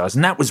backup guitars,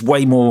 and that was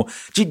way more.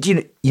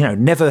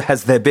 Never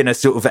has there been a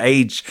sort of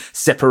age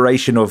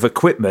separation of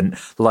equipment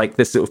like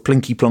the sort of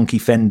plinky plonky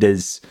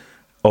Fenders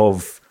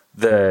of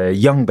the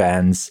young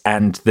bands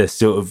and the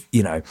sort of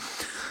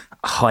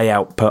high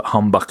output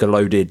humbucker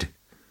loaded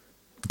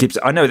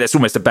Gibson. I know that's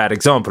almost a bad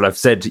example. I've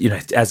said,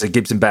 as a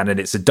Gibson band, and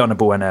it's a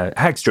Dunable and a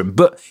Hagstrom,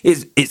 but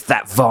it's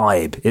that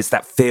vibe, it's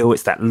that feel,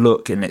 it's that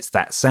look, and it's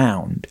that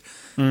sound.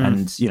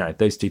 And,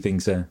 those two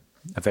things are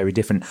very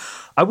different.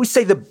 I would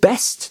say the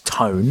best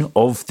tone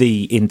of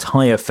the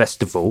entire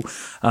festival,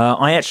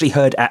 I actually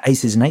heard at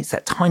Aces and Eights,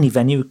 that tiny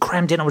venue,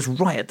 crammed in. I was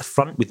right at the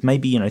front with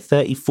maybe,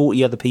 30,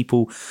 40 other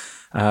people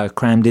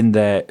crammed in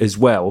there as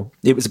well.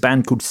 It was a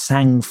band called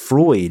Sang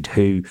Freud,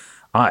 who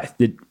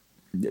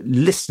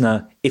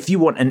listener, if you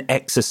want an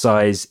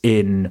exercise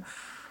in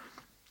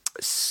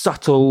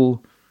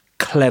subtle,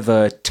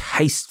 clever,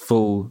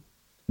 tasteful,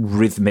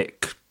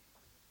 rhythmic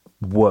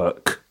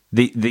work,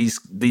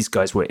 these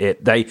guys were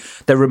it. They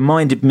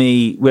reminded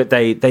me where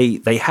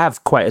they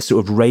have quite a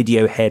sort of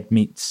Radiohead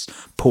meets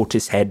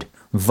Portishead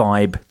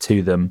vibe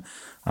to them,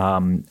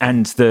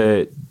 and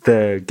the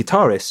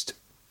guitarist,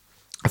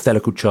 a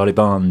fellow called Charlie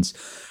Barnes,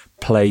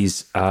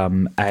 plays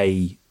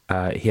he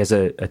has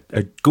a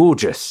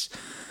gorgeous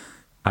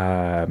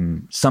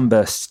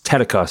Sunburst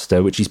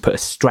Telecaster, which he's put a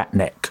Strat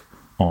neck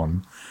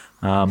on,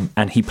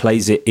 and he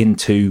plays it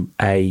into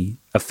a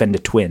Fender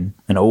Twin,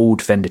 an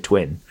old Fender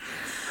Twin.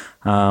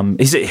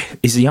 He's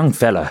a young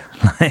fella,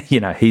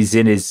 he's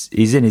in his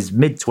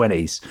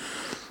mid-20s,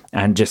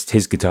 and just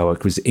his guitar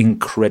work was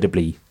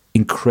incredibly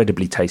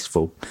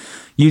tasteful.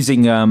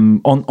 Using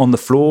on the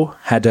floor,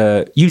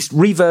 used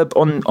reverb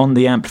on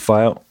the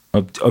amplifier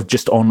of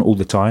just on all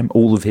the time.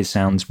 All of his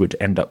sounds would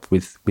end up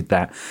with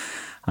that.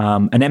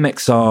 An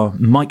MXR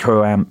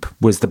micro amp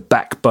was the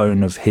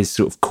backbone of his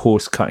sort of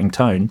coarse cutting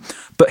tone,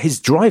 but his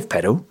drive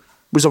pedal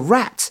was a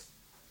Rat.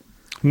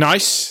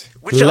 Nice.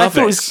 Which I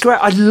thought was great.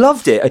 I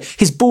loved it.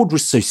 His board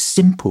was so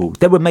simple.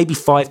 There were maybe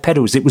 5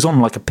 pedals. It was on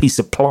like a piece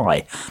of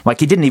ply. Like,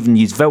 he didn't even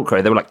use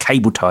Velcro. They were like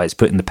cable ties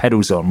putting the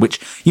pedals on,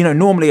 which,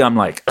 normally I'm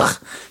like, ugh,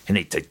 you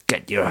need to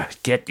get your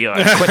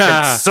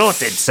equipment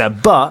sorted, sir.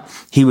 But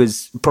he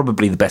was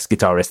probably the best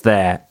guitarist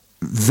there.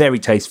 Very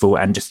tasteful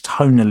and just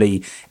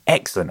tonally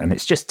excellent. And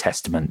it's just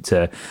testament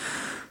to...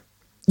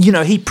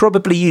 he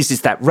probably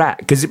uses that Rat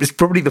because it was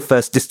probably the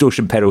first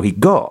distortion pedal he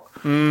got.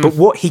 But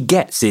what he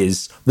gets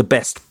is the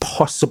best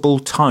possible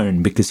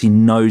tone because he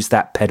knows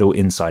that pedal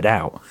inside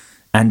out.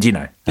 And,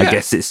 I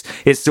guess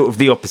it's sort of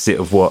the opposite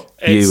of what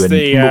you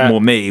and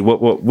more me,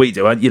 what we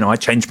do. I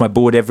change my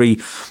board every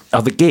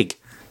other gig.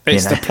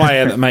 It's the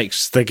player that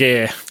makes the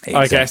gear, exactly.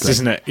 I guess,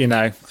 isn't it?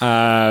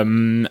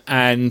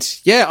 And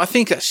yeah, I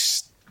think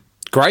that's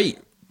great.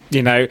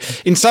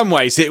 In some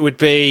ways it would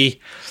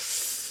be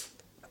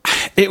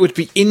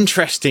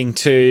interesting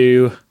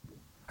to,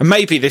 and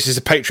maybe this is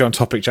a Patreon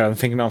topic, Joe, I'm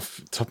thinking off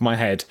the top of my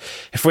head,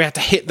 if we had to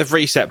hit the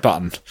reset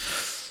button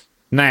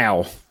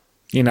now,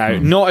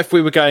 not if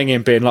we were going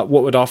in being like,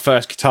 what would our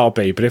first guitar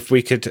be, but if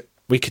we could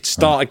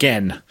start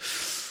again,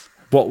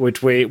 what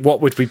would we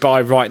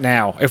buy right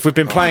now? If we've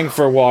been playing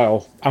for a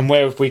while, and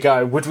where would we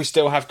go? Would we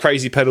still have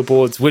crazy pedal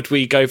boards? Would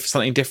we go for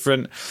something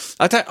different?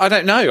 I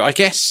don't know. I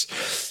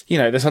guess,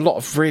 there's a lot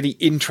of really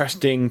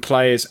interesting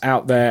players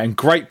out there and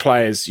great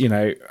players,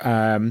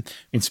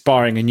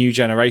 inspiring a new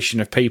generation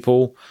of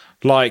people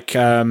like,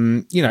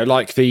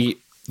 like the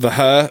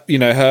Her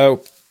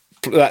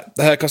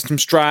custom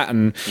Strat,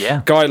 and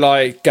guy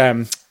like,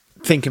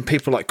 thinking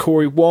people like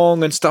Corey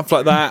Wong and stuff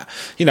like that,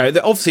 they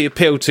obviously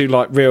appeal to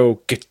like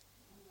real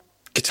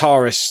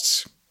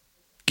guitarists,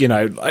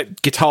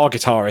 like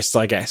guitarists,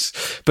 I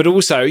guess, but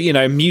also,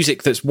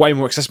 music that's way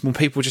more accessible.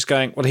 People just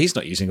going, well, he's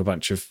not using a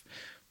bunch of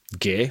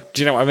gear.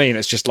 Do you know what I mean?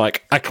 It's just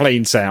like a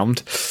clean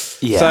sound.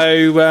 Yeah.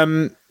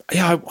 So,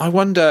 I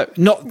wonder,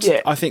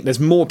 I think there's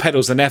more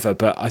pedals than ever,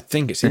 but I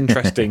think it's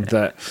interesting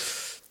that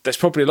there's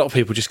probably a lot of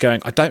people just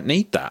going, I don't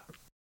need that.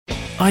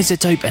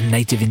 iZotope and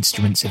Native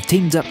Instruments have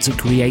teamed up to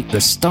create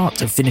the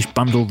start-to-finish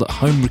bundle that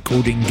home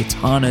recording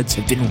guitar nerds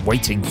have been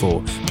waiting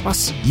for.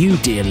 Plus, you,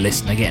 dear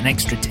listener, get an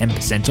extra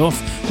 10%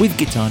 off with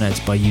Guitar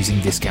Nerds by using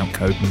discount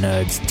code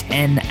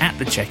NERDS10 at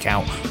the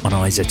checkout on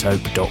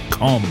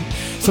iZotope.com.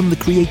 From the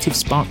creative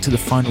spark to the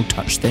final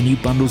touch, their new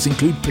bundles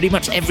include pretty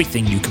much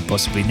everything you could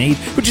possibly need,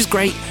 which is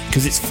great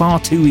because it's far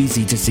too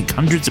easy to sink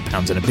hundreds of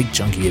pounds and a big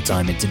chunk of your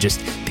time into just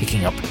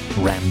picking up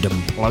random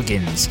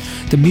plugins.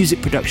 The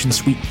Music Production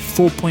Suite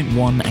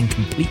 4.1 and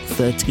Complete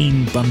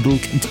 13 bundle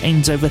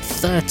contains over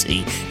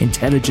 30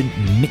 intelligent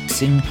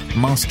mixing,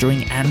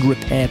 mastering and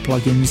repair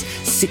plugins,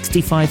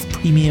 65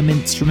 premium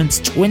instruments,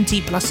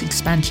 20 plus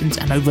expansions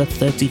and over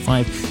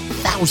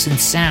 35,000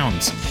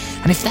 sounds.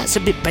 And if that's a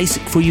bit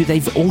basic for you,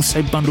 they've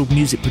also bundled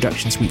Music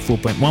Production Suite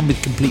 4.1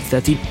 with Complete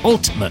 13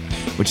 Ultimate,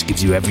 which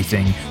gives you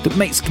everything that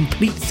makes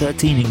Complete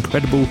 13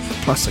 incredible,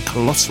 plus a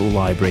colossal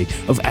library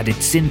of added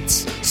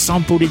synths,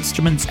 sampled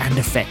instruments and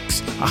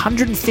effects,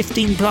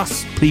 115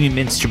 plus premium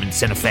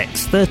instruments and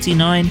effects,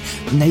 39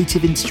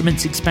 native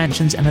instruments,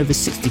 expansions and over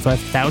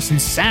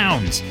 65,000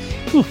 sounds.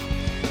 Whew.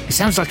 It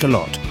sounds like a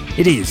lot.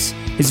 It is.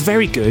 It's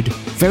very good,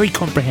 very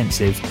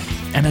comprehensive,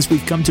 and as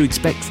we've come to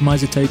expect from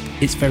iZotope,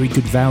 it's very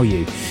good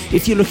value.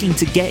 If you're looking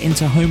to get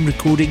into home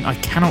recording, I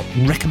cannot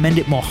recommend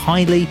it more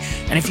highly.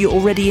 And if you're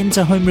already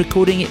into home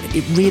recording,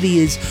 it really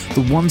is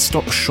the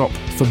one-stop shop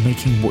for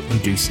making what you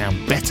do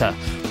sound better.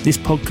 This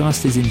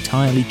podcast is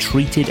entirely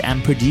treated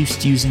and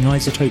produced using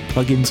iZotope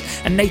plugins,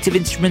 and Native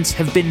Instruments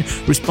have been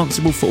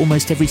responsible for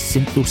almost every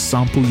synth or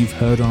sample you've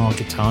heard on our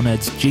Guitar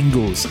Nerds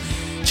jingles.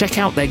 Check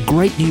out their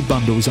great new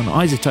bundles on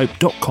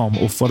iZotope.com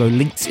or follow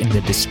links in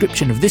the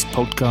description of this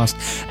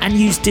podcast and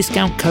use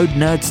discount code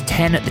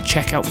NERDS10 at the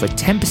checkout for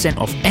 10%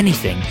 off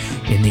anything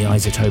in the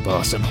iZotope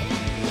arsenal.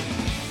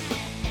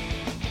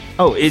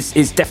 Oh,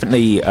 it's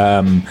definitely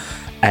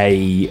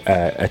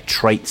a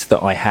trait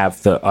that I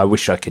have that I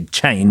wish I could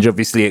change.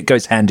 Obviously, it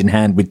goes hand in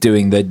hand with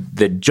doing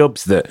the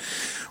jobs that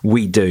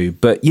we do.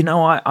 But,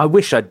 I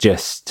wish I'd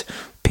just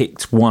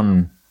picked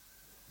one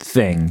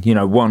thing,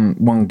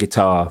 one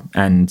guitar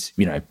and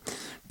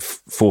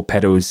 4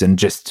 pedals and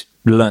just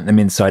learnt them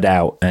inside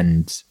out,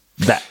 and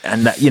that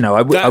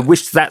I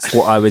wish that's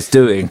what I was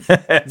doing.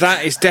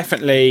 that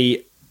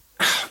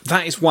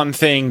is one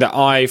thing that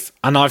I've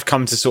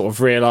come to sort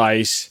of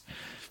realize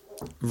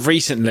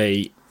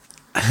recently.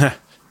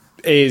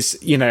 is,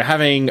 you know, I've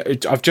been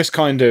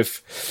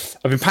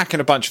packing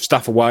a bunch of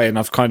stuff away, and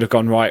I've kind of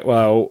gone, right,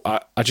 well,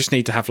 I just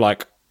need to have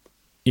like,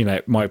 you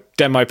know, my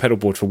demo pedal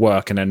board for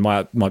work and then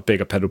my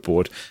bigger pedal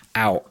board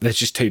out. They're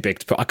just too big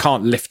to put. I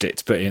can't lift it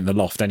to put it in the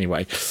loft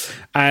anyway.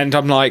 And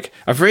I'm like,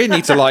 I really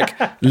need to like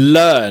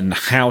learn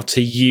how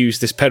to use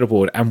this pedal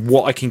board and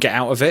what I can get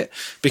out of it,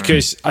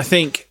 because I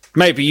think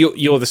maybe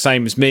you're the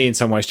same as me in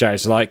some ways, Jay.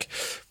 It's like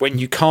when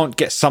you can't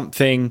get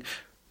something,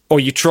 or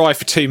you try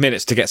for 2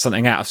 minutes to get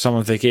something out of some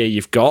of the gear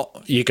you've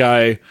got, you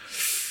go,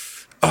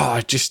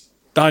 oh,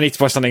 I need to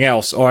buy something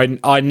else, or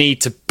I need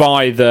to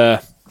buy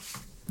the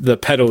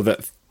pedal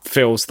that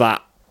fills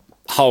that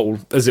hole,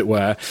 as it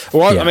were.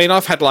 Or I mean,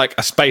 I've had like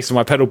a space on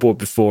my pedal board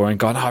before and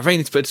gone, I really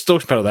need to put a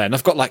distortion pedal there, and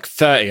I've got like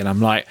 30, and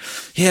I'm like,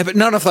 yeah, but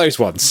none of those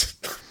ones.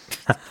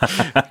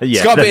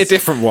 It's got to be a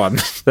different one.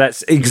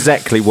 That's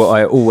exactly what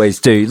I always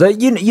do.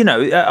 Like, you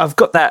know, I've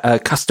got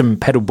that custom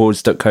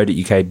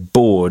pedalboards.co.uk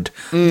board,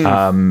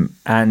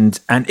 and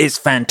it's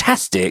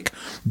fantastic,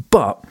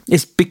 but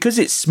it's because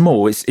it's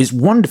small, it's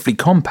wonderfully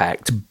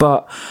compact,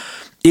 but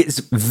it's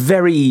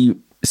very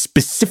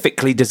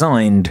specifically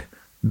designed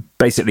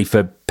basically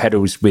for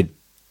pedals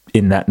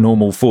in that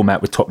normal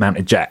format with top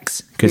mounted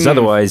jacks, because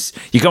otherwise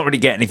you can't really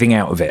get anything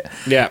out of it.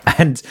 Yeah.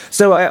 And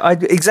so I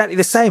exactly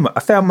the same. I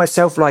found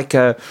myself like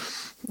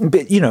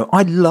but you know,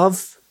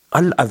 I've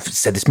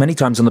said this many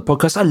times on the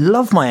podcast, I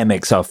love my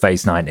MXR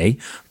Phase 90,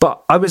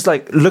 but I was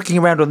like looking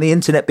around on the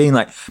internet being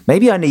like,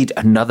 maybe I need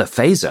another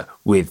phaser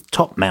with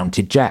top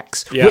mounted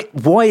jacks. Yeah.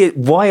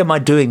 Why am I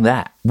doing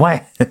that?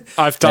 Why?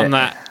 I've done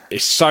that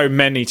so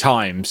many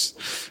times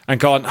and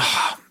gone,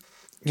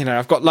 you know,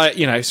 I've got like,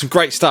 you know, some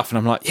great stuff, and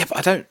I'm like, yeah,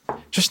 but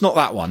just not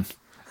that one.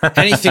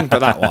 Anything but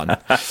that one.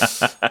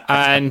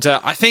 And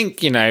I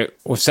think, you know,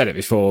 we've said it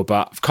before,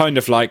 but I've kind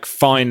of like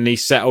finally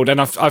settled,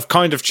 and I've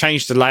kind of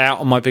changed the layout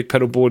on my big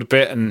pedal board a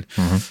bit, and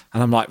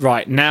I'm like,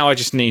 right, now I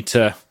need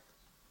to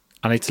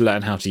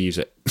learn how to use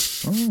it.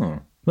 Oh.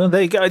 Well,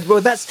 there you go.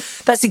 Well,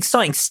 that's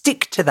exciting.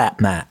 Stick to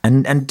that, Matt,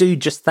 and do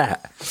just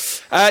that.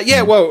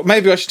 Yeah, well,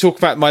 maybe I should talk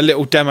about my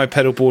little demo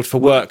pedal board for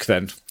work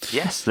then.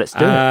 Yes, let's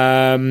do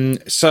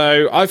it.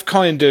 So I've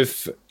kind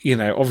of, you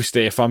know,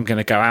 obviously if I'm going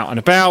to go out and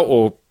about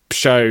or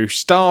show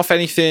staff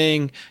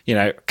anything, you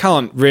know,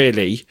 can't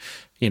really,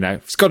 you know,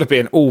 it's got to be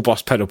an all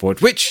boss pedal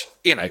board, which,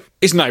 you know,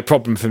 is no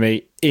problem for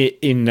me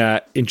in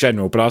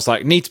general. But I was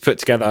like, need to put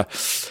together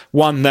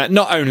one that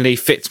not only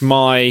fits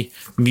my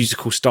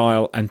musical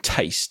style and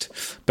taste,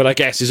 but I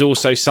guess is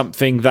also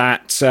something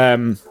that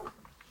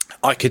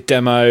I could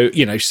demo,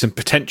 you know, some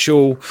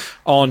potential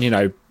on, you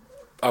know,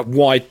 a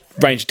wide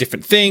range of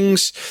different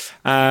things,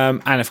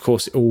 and of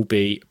course it will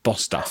be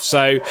Boss stuff.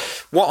 So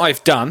what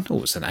I've done,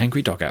 it's an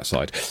angry dog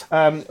outside.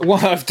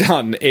 What I've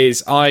done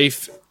is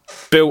I've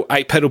built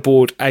a pedal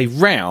board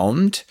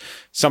around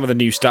some of the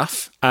new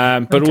stuff,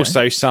 but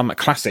also some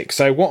classics.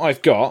 So what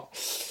I've got,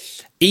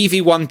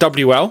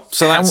 EV1WL.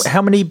 So that's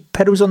how many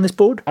pedals on this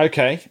board?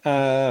 Okay,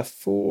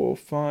 4,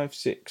 5,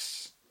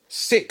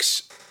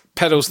 6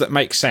 pedals that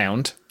make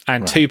sound,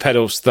 and 2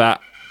 pedals that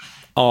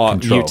are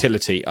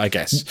utility, I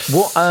guess.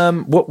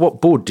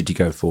 What board did you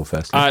go for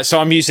first? So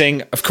I'm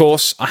using, of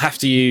course, I have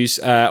to use,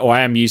 or I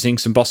am using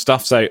some Boss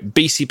stuff. So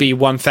BCB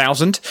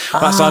 1000.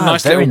 That's our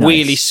nice little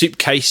wheelie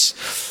suitcase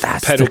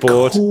pedal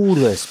board. That's the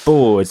coolest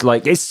board.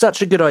 Like, it's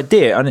such a good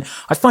idea, and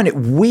I find it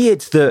weird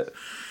that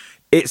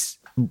it's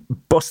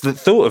Boss that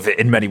thought of it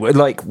in many ways.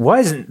 Like, why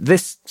isn't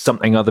this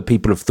something other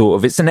people have thought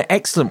of? It's an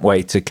excellent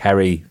way to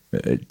carry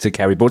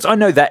boards. I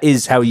know that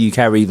is how you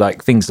carry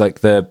like things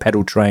like the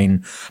Pedal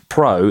Train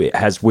Pro. It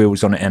has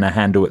wheels on it and a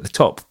handle at the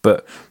top,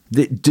 but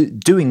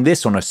doing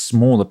this on a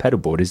smaller pedal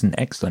board is an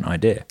excellent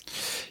idea.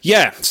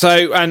 Yeah.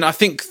 So, and I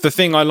think the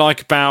thing I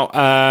like about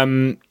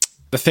the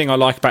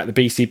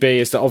BCB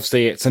is that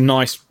obviously it's a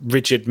nice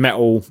rigid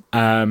metal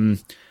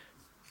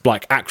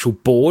like actual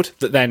board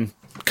that then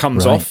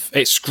comes off.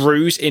 It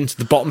screws into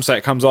the bottom, so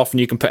it comes off, and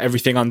you can put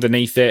everything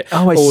underneath it.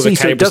 Oh, I all see. The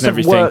So it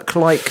doesn't work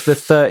like the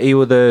 30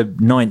 or the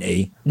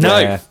 90.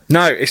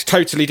 No, it's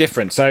totally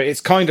different. So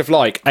it's kind of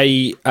like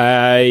a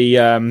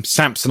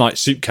Samsonite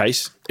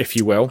suitcase, if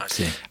you will. I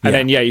see. And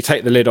then you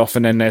take the lid off,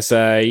 and then it's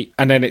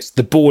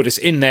the board is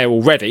in there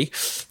already.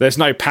 There's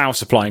no power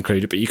supply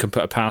included, but you can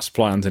put a power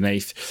supply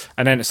underneath.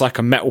 And then it's like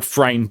a metal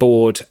frame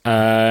board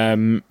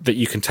that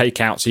you can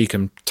take out, so you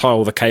can tie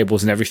all the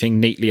cables and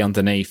everything neatly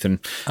underneath, and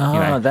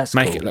that's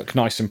make cool. it look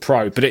nice and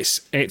pro. But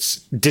it's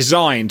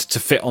designed to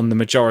fit on the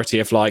majority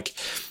of like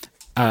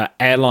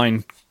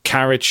airline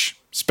carriage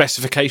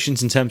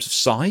specifications in terms of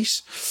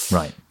size.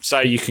 Right. So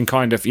you can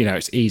kind of,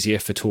 it's easier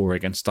for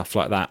touring and stuff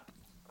like that.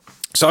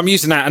 So I'm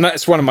using that, and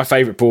that's one of my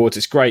favourite boards.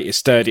 It's great, it's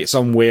sturdy, it's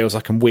on wheels.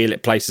 I can wheel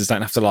it places,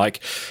 don't have to like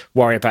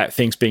worry about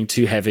things being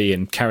too heavy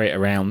and carry it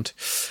around.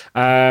 So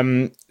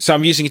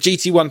I'm using a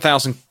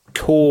GT1000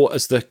 core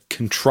as the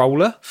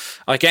controller.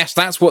 I guess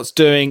that's what's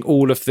doing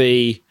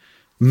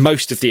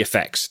most of the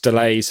effects,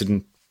 delays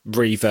and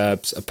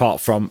reverbs, apart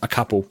from a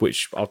couple,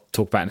 which I'll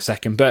talk about in a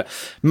second. But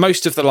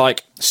most of the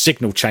like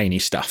signal chainy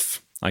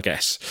stuff, I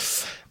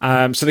guess.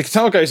 So the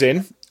guitar goes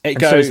in, It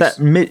So is that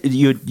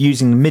you're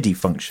using the MIDI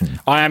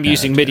function? I am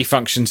using MIDI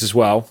functions as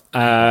well.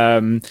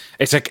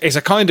 It's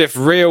a kind of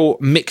real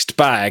mixed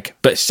bag,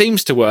 but it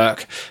seems to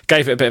work.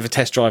 Gave it a bit of a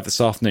test drive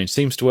this afternoon.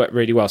 Seems to work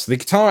really well. So the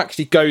guitar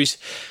actually goes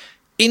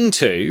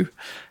into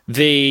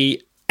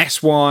the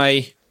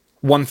SY1000,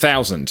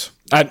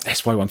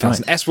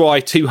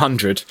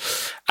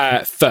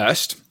 SY200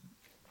 first.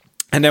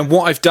 And then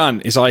what I've done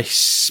is I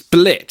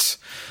split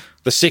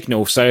the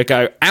signal. So I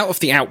go out of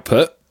the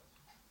output,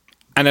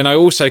 and then I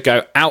also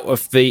go out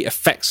of the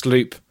effects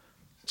loop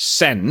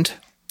send.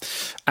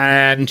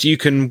 And you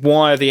can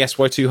wire the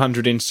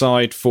SY200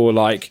 inside for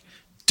like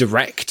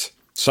direct.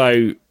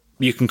 So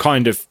you can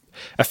kind of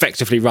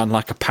effectively run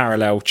like a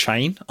parallel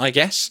chain, I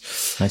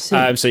guess. I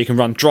see. So you can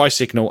run dry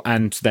signal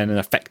and then an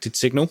affected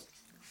signal.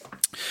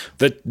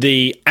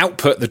 The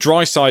output, the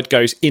dry side,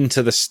 goes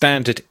into the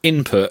standard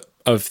input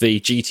of the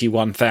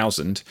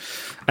GT1000,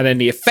 and then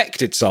the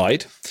affected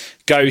side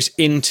goes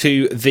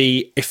into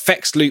the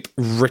effects loop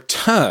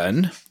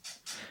return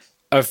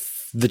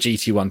of the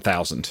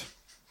GT1000.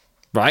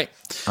 Right?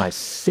 I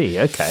see.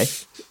 Okay.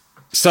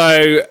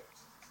 So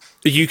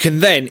you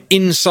can then,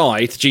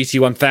 inside the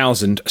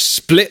GT1000,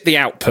 split the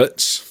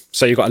outputs.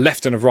 So you've got a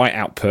left and a right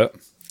output.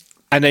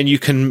 And then you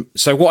can...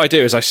 So what I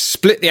do is I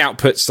split the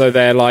outputs so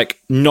they're like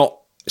not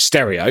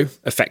stereo,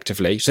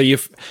 effectively. So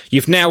you've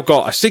now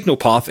got a signal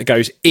path that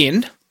goes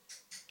in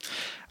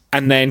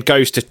and then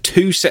goes to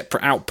two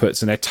separate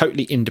outputs, and they're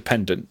totally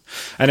independent.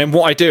 And then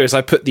what I do is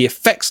I put the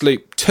effects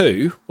loop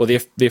 2, or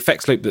the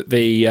effects loop that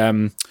the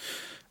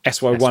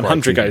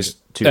SY100 goes...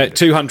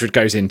 200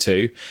 goes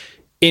into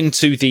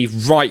the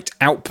right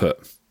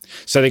output.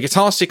 So the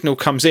guitar signal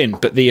comes in,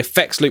 but the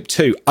effects loop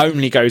 2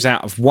 only goes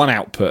out of one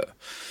output.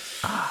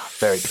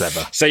 Very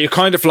clever. So you're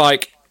kind of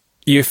like,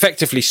 you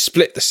effectively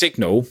split the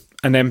signal,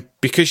 and then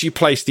because you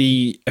place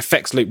the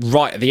effects loop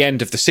right at the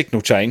end of the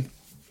signal chain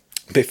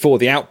before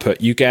the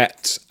output, you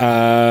get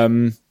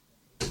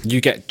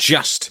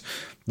just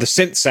the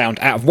synth sound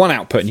out of one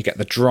output, and you get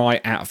the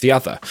dry out of the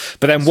other.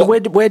 But then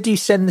where do you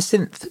send the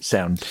synth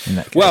sound in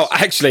that case? Well,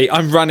 actually,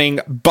 I'm running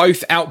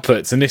both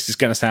outputs, and this is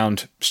going to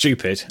sound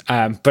stupid,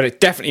 but it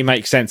definitely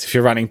makes sense if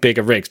you're running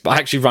bigger rigs. But I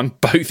actually run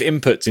both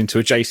inputs into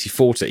a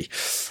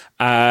JC40.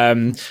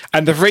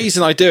 And the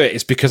reason I do it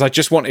is because I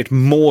just wanted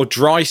more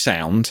dry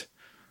sound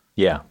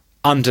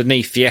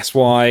underneath the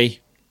SY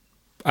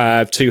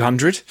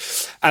 200,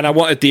 and I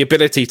wanted the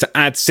ability to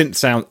add synth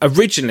sound.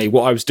 Originally,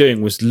 what I was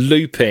doing was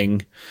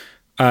looping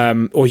I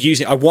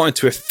wanted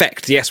to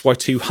affect the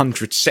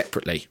SY200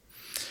 separately,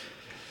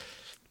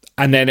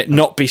 and then it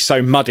not be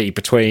so muddy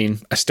between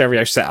a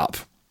stereo setup.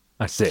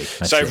 I see.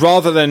 So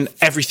rather than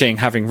everything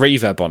having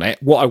reverb on it,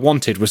 what I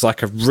wanted was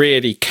like a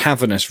really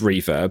cavernous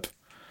reverb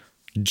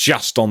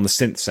just on the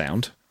synth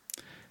sound.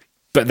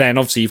 But then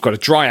obviously you've got a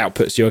dry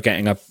output, so you're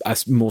getting a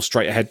more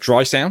straight ahead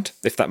dry sound,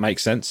 if that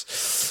makes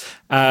sense.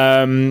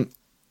 And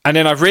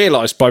then I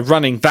realised by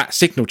running that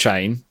signal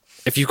chain,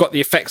 if you've got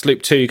the effects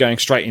loop 2 going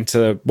straight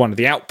into one of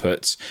the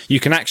outputs, you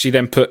can actually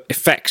then put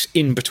effects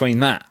in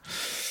between that.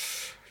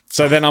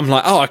 So then I'm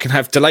like, I can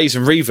have delays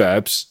and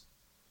reverbs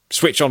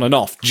switch on and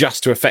off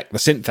just to affect the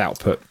synth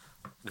output.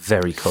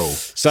 Very cool.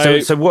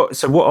 So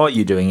what are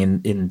you doing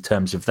in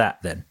terms of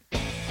that then?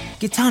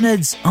 Guitar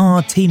Nerds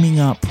are teaming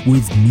up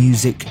with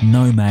Music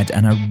Nomad,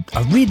 and I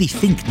really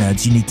think,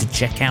 nerds, you need to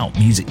check out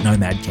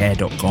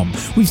musicnomadcare.com.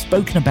 We've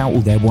spoken about all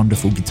their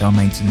wonderful guitar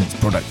maintenance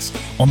products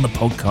on the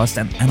podcast,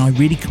 and I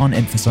really can't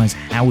emphasize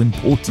how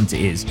important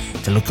it is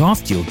to look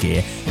after your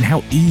gear and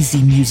how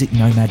easy Music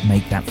Nomad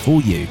make that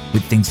for you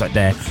with things like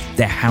their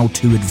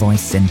how-to advice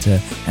center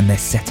and their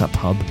setup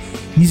hub.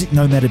 Music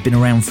Nomad have been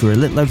around for a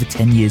little over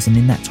 10 years, and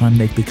in that time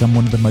they've become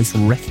one of the most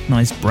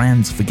recognized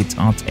brands for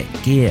guitar tech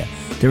gear.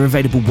 They're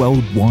available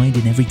worldwide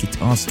in every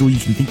guitar store you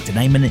can think to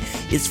name, and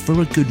it's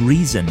for a good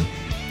reason.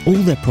 All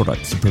their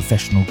products are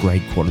professional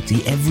grade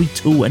quality. Every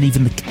tool and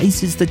even the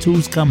cases the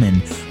tools come in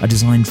are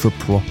designed for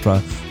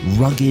proper,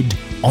 rugged,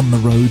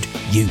 on-the-road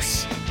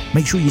use.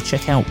 Make sure you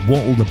check out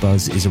what all the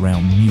buzz is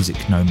around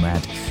Music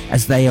Nomad,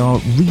 as they are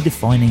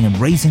redefining and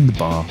raising the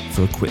bar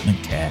for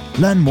equipment care.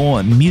 Learn more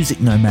at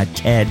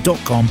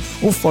musicnomadcare.com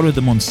or follow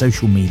them on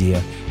social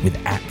media with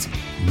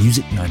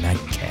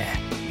 @musicnomadcare.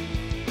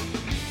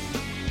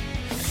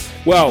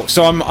 Well,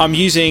 so I'm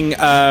using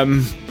a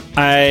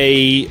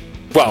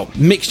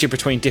mixture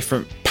between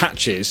different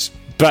patches,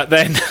 but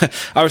then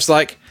I was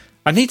like,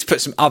 I need to put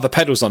some other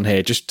pedals on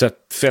here just to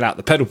fill out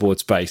the pedal board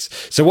space.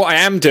 So what I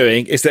am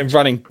doing is then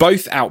running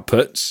both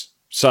outputs,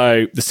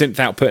 so the synth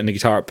output and the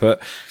guitar output,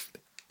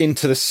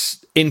 into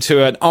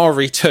an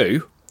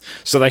RE2,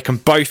 so they can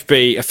both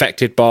be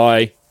affected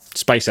by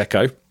Space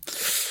Echo,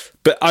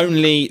 but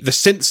only the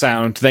synth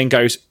sound then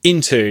goes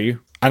into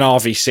an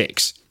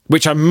RV6,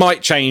 which I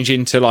might change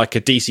into like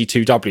a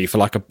DC2W for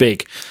like a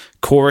big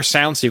chorus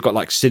sound. So you've got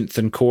like synth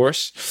and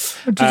chorus.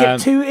 Do you get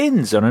two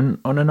ins on an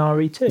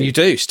RE2? You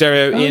do,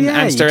 stereo in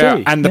and stereo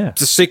out. And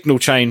the signal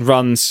chain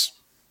runs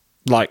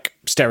like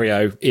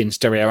stereo in,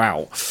 stereo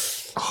out.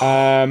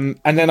 And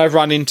then I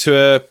run into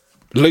a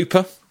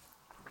looper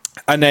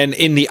And then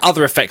in the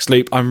other effects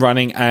loop, I'm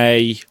running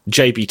a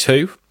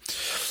JB2.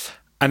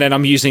 And then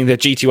I'm using the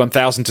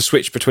GT1000 to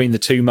switch between the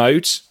two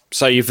modes.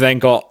 So you've then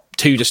got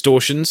two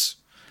distortions,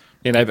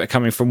 but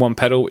coming from one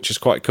pedal, which is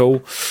quite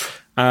cool.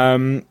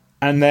 And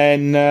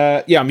then,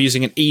 I'm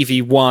using an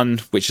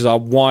EV1, which is our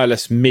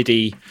wireless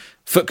MIDI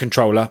foot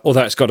controller,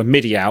 although it's got a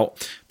MIDI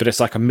out, but it's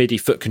like a MIDI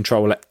foot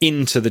controller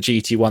into the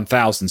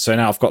GT1000. So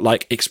now I've got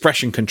like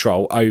expression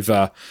control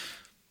over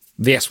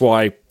the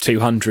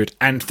SY200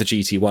 and the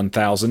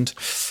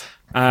GT1000.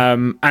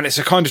 And it's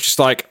a kind of just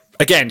like,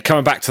 again,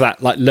 coming back to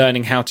that, like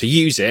learning how to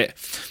use it,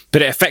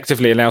 but it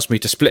effectively allows me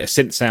to split a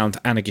synth sound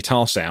and a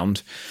guitar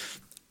sound.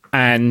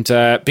 And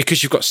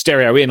because you've got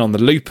stereo in on the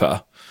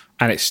looper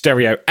and it's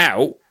stereo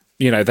out,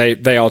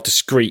 they are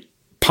discrete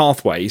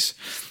pathways.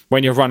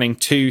 When you're running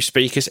two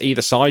speakers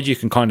either side, you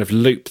can kind of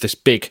loop this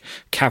big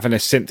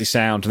cavernous synthy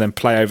sound and then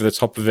play over the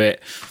top of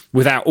it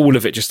without all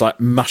of it just like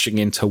mushing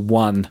into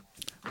one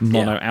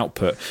mono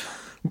output.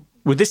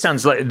 Well, this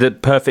sounds like the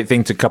perfect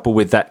thing to couple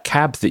with that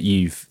cab that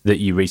you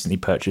recently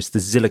purchased, the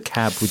Zilla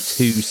cab with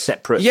two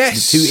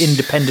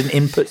independent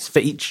inputs for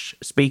each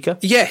speaker.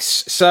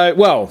 Yes. So,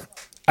 well,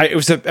 it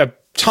was a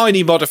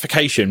tiny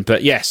modification,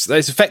 but yes,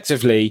 there's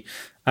effectively.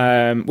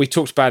 We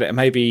talked about it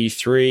maybe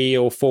 3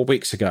 or 4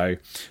 weeks ago,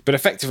 but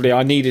effectively,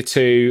 I needed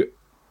to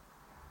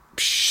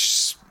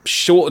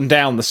shorten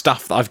down the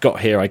stuff that I've got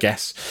here, I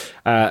guess,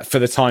 for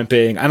the time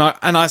being. And as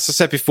I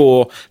said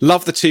before,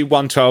 love the two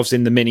 112s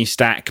in the mini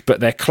stack,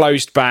 but they're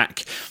closed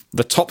back.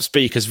 The top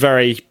speaker's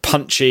very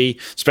punchy,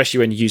 especially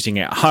when you're using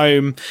it at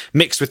home,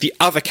 mixed with the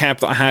other cab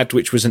that I had,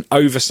 which was an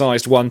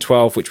oversized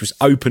 112, which was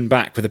open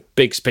back with a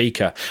big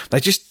speaker. They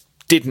just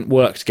didn't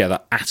work together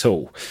at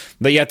all.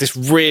 They had this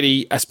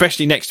really,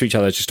 especially next to each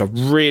other, just a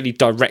really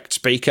direct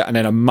speaker and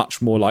then a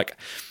much more like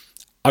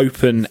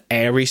open,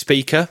 airy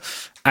speaker.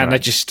 And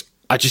right.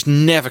 I just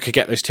never could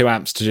get those two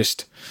amps to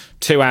just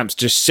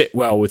sit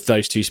well with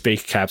those two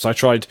speaker cabs. I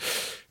tried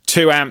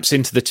 2 amps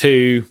into the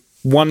two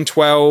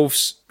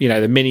 112s,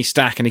 the mini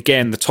stack, and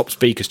again the top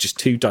speaker's just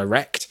too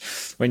direct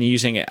when you're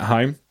using it at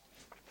home.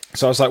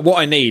 So I was like, what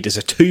I need is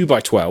a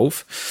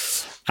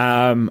 2x12,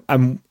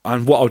 and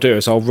what I'll do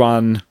is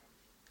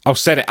I'll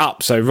set it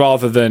up so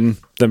rather than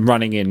them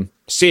running in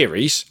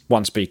series,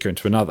 one speaker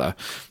into another,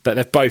 that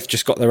they've both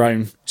just got their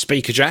own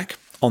speaker jack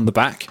on the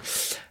back.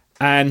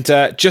 And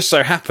just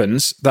so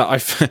happens that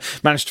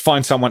I've managed to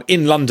find someone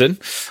in London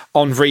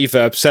on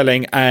Reverb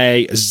selling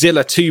a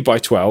Zilla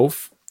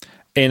 2x12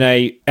 and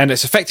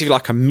it's effectively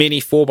like a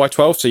mini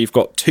 4x12. So you've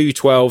got two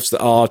 12s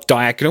that are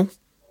diagonal.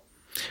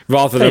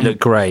 They look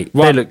great.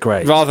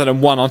 Rather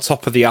than one on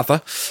top of the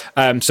other.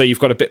 So you've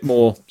got a bit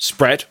more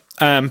spread.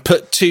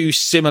 Put two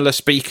similar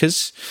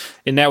speakers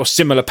in there, or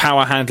similar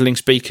power handling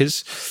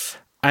speakers.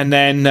 And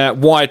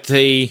then wired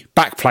the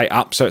backplate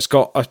up so it's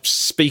got a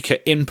speaker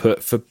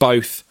input for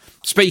both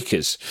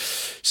speakers.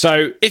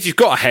 So if you've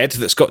got a head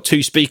that's got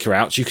two speaker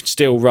outs, you can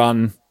still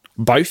run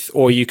both,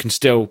 or you can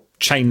still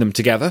chain them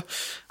together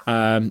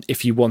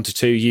if you wanted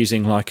to,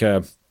 using like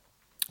a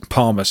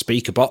Palmer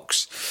speaker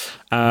box.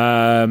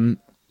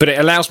 But it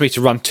allows me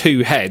to run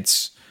two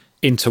heads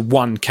into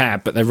one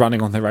cab, but they're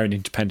running on their own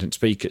independent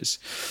speakers.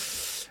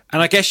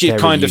 And I guess you'd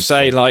kind of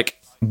say,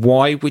 like,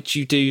 why would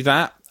you do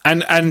that?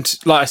 And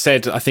like I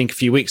said, I think a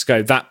few weeks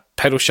ago, that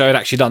pedal show had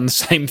actually done the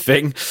same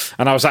thing.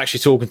 And I was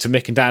actually talking to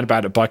Mick and Dan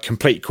about it by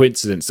complete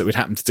coincidence that we'd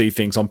happened to do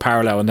things on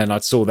parallel, and then I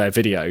saw their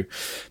video.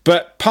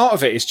 But part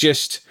of it is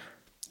just,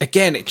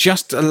 again, it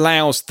just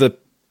allows the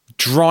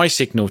dry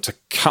signal to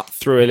cut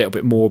through a little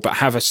bit more, but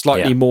have a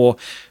slightly more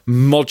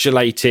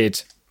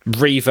modulated,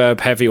 reverb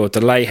heavy or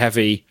delay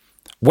heavy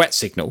wet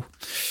signal.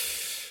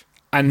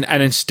 And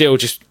then still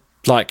just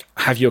like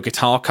have your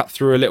guitar cut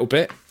through a little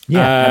bit.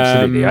 Yeah,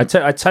 absolutely.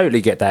 I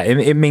totally get that.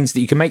 It means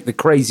that you can make the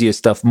crazier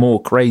stuff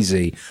more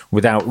crazy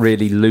without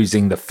really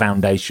losing the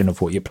foundation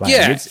of what you're playing.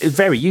 Yeah. It's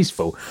very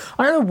useful.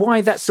 I don't know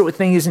why that sort of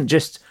thing isn't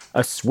just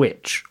a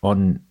switch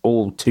on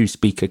all two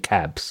speaker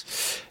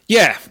cabs.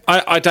 Yeah,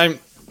 I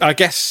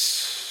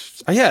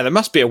guess there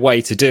must be a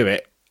way to do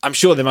it. I'm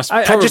sure there must,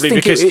 probably, I just think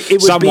because it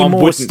would someone be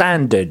more wouldn't...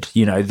 standard,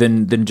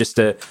 than just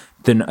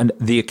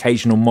the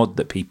occasional mod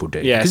that people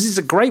do. Yes. Because it's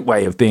a great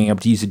way of being able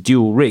to use a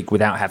dual rig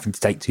without having to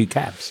take two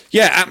cabs.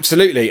 Yeah,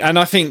 absolutely. And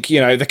I think,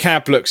 the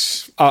cab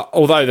looks,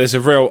 although there's a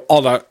real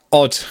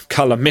odd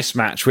colour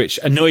mismatch, which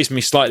annoys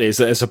me slightly, is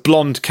that there's a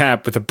blonde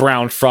cab with a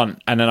brown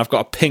front, and then I've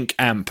got a pink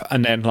amp,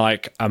 and then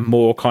like a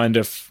more kind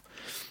of,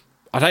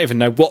 I don't even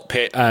know what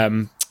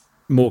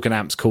Morgan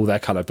amps call their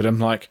colour, but I'm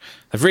like,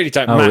 they really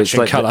don't match in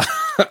like colour.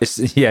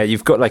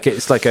 You've got like,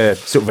 it's like a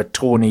sort of a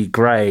tawny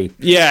grey.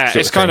 Yeah,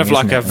 it's kind of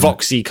like a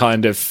voxy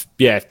kind of,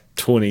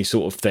 tawny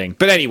sort of thing.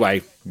 But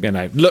anyway,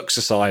 looks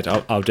aside,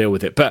 I'll deal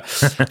with it. But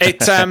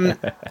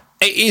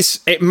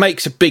it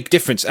makes a big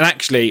difference. And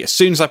actually, as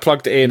soon as I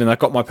plugged it in and I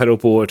got my pedal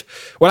board,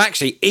 well,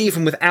 actually,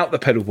 even without the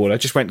pedal board, I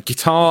just went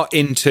guitar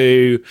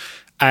into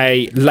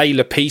a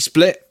Layla P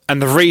split.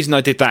 And the reason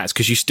I did that is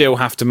because you still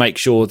have to make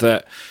sure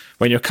that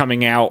when you're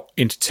coming out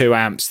into 2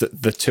 amps,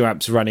 that the 2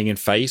 amps are running in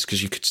phase,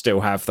 because you could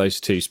still have those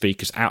 2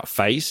 speakers out of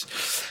phase.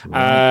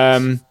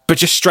 Right. But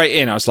just straight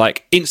in, I was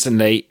like,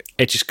 instantly,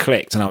 it just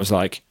clicked, and I was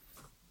like,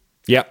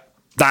 yep,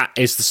 that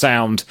is the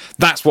sound.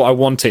 That's what I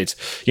wanted.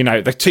 You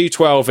know, the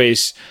 212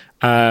 is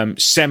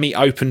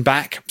semi-open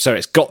back, so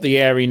it's got the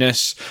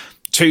airiness.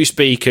 2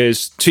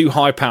 speakers, 2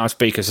 high-power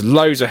speakers,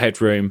 loads of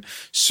headroom,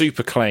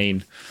 super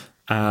clean.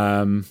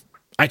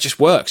 It just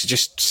works. It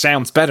just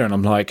sounds better. And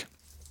I'm like,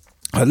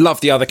 I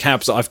love the other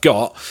cabs that I've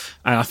got.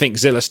 And I think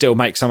Zilla still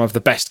makes some of the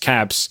best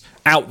cabs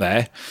out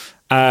there.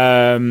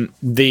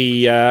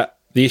 The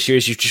issue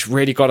is you've just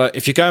really got to,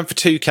 if you're going for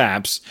 2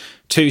 cabs,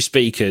 2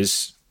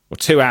 speakers, or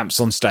 2 amps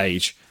on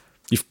stage,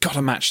 you've got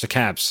to match the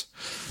cabs.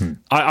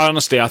 I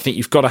honestly think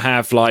you've got to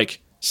have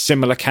like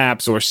similar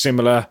cabs or a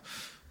similar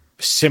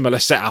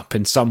setup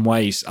in some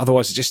ways.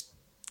 Otherwise, it just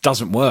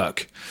doesn't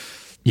work.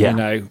 Yeah. You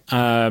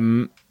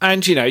know,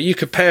 and you know, you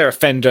could pair a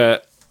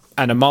Fender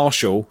and a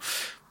Marshall,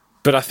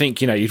 but I think,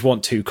 you know, you'd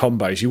want 2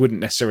 combos. You wouldn't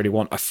necessarily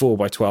want a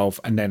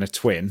 4x12 and then a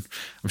twin.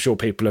 I'm sure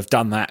people have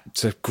done that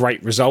to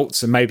great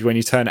results, and maybe when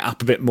you turn it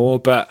up a bit more.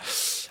 But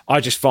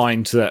I just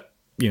find that,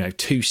 you know,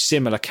 2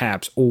 similar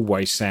cabs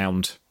always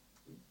sound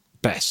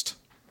best,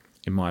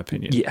 in my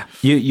opinion. Yeah,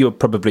 you're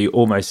probably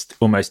almost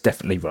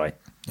definitely right.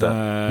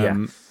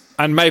 But,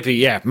 and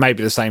maybe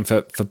the same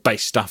for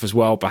bass stuff as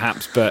well,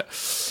 perhaps. But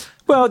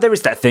well, there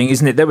is that thing,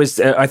 isn't it? There was,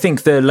 I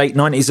think, the late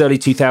 90s, early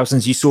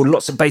 2000s, you saw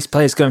lots of bass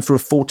players going for a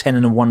 410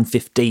 and a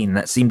 115.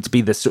 That seemed to be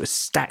the sort of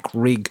stack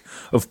rig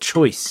of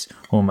choice,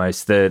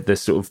 almost. The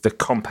sort of the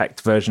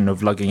compact version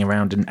of lugging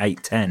around an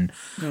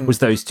 810 was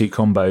those 2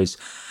 combos.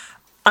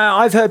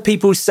 I've heard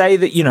people say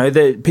that, you know,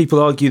 that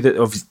people argue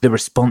that the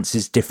response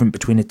is different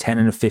between a 10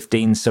 and a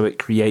 15, so it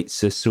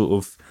creates a sort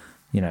of,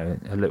 you know,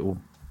 a little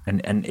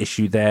an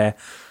issue there.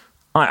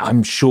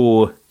 I'm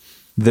sure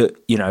that,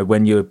 you know,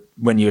 when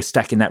you're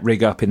stacking that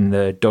rig up in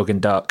the Dog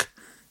and Duck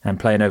and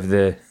playing over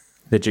the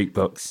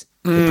jukebox,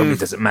 it probably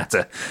doesn't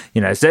matter,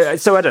 you know.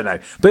 So I don't know,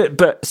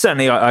 but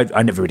certainly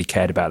I never really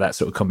cared about that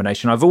sort of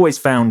combination. I've always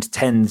found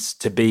 10s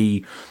to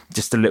be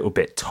just a little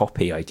bit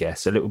toppy, I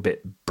guess, a little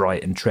bit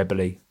bright and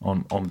trebly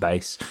on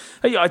bass.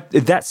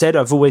 That said,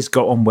 I've always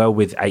got on well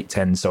with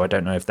 810s, so I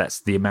don't know if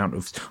that's the amount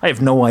of. I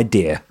have no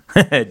idea,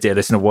 dear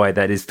listener, why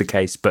that is the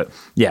case. But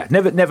yeah,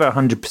 never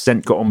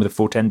 100% got on with a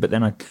 410. But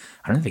then I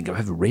don't think I've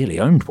ever really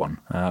owned one.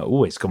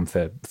 Always gone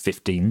for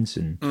 15s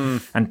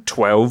and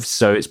 12s.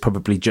 So it's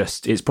probably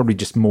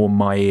just more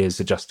my ears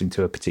adjusting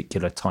to a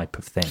particular type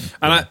of thing.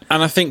 And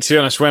I think, to be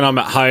honest, when I'm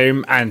at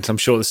home, and I'm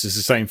sure this is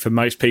the same for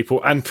most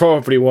people, and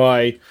probably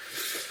why,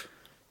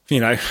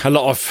 you know, a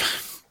lot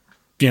of,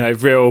 you know,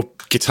 real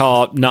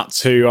guitar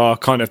nuts who are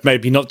kind of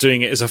maybe not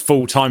doing it as a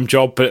full-time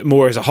job but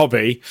more as a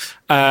hobby,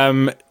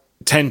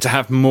 tend to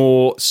have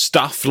more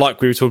stuff,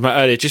 like we were talking about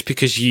earlier, just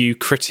because you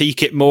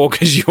critique it more,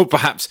 because you're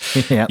perhaps,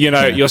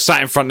 you're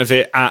sat in front of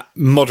it at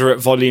moderate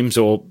volumes,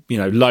 or, you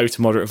know, low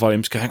to moderate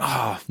volumes, going,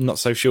 not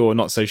so sure.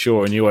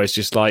 And you're always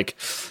just like,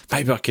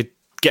 maybe I could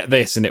get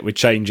this and it would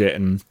change it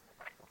and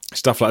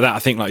stuff like that. I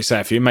think, like you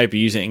say, if you're maybe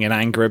using it in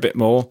anger a bit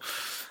more,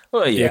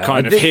 you're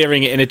kind of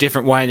hearing it in a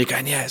different way and you're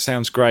going, yeah, it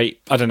sounds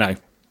great. I don't know.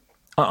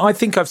 I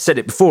think I've said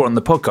it before on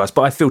the podcast,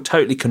 but I feel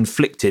totally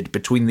conflicted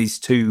between these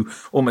 2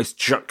 almost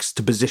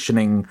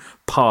juxtapositioning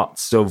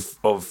parts of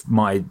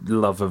my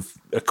love of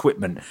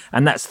equipment.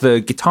 And that's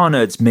the guitar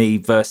nerds me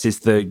versus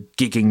the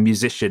gigging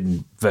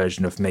musician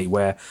version of me,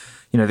 where,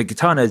 you know, the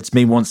guitar nerds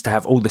me wants to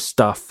have all the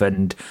stuff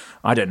and,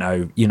 I don't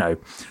know, you know,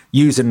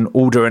 use an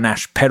Alder and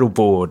Ash pedal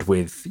board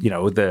with, you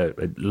know,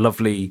 the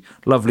lovely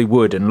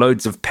wood and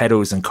loads of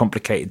pedals and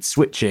complicated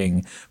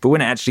switching. But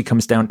when it actually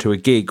comes down to a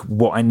gig,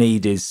 what I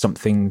need is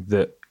something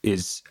that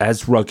is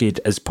as rugged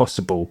as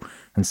possible.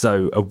 And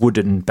so a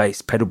wooden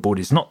bass pedal board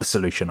is not the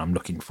solution I'm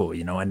looking for.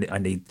 You know, I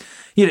need,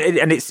 you know,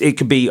 and it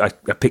could be, I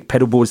picked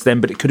pedal boards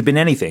then, but it could have been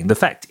anything. The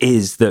fact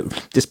is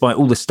that despite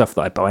all the stuff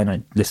that I buy,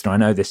 and listener, I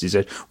know this is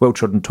a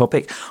well-trodden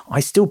topic, I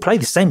still play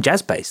the same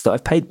jazz bass that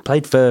I've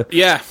played for,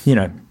 you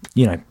know,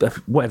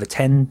 whatever,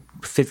 10,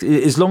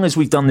 50, as long as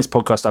we've done this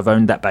podcast, I've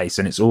owned that bass,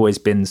 and it's always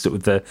been sort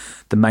of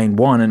the main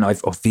one. And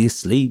I've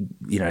obviously,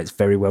 you know, it's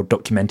very well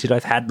documented.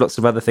 I've had lots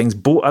of other things,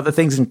 bought other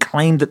things, and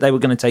claimed that they were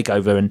going to take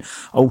over, and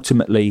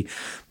ultimately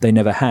they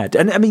never had.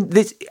 And I mean,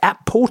 this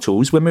at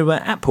Portals, when we were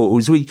at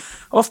Portals, we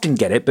often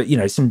get it, but, you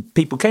know, some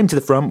people came to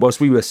the front whilst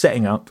we were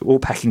setting up or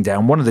packing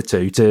down, one of the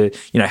two, to,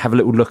 you know, have a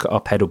little look at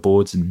our pedal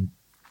boards and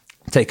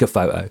take a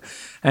photo.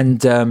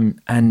 And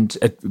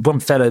one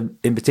fella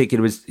in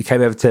particular he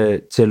came over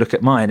to look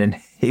at mine, and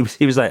he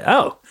was like,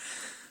 "Oh,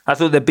 I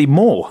thought there'd be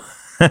more."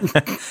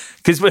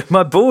 Because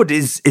my board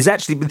is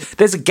actually,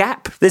 there's a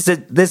gap, there's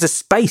a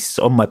space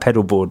on my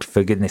pedal board,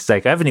 for goodness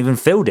sake. I haven't even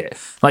filled it.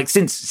 Like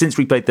since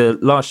we played the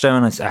last show,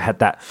 and I had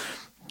that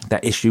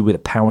issue with a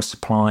power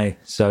supply,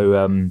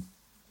 so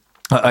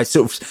I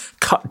sort of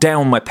cut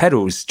down my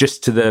pedals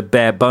just to the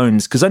bare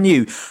bones, because I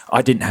knew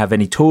I didn't have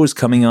any tours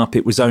coming up.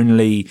 It was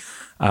only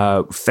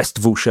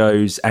festival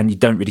shows, and you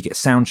don't really get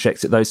sound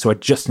checks at those, so I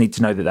just need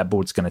to know that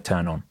board's going to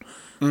turn on.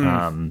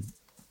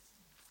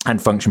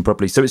 and function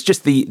properly. So it's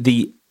just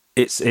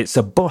it's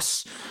a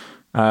Boss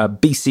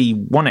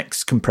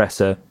BC1X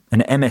compressor,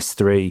 an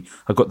MS3.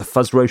 I've got the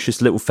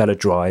Fuzzrocious little fella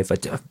drive.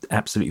 I've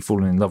absolutely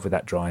fallen in love with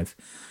that drive,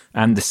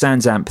 and the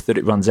Sans amp that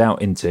it runs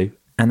out into,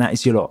 and that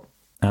is your lot.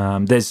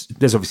 There's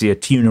obviously a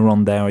tuner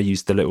on there. I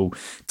used the little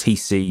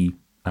TC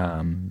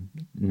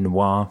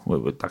Noir. I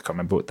can't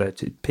remember what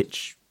the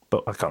pitch,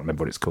 but I can't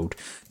remember what it's called.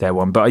 Their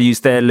one, but I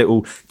used their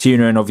little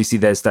tuner, and obviously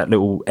there's that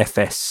little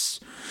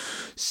FS7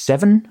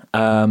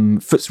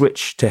 foot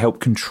switch to help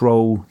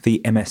control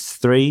the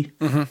MS3.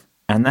 Mm-hmm.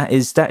 And that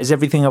is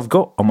everything I've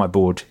got on my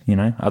board,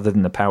 other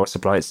than the power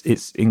supply.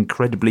 It's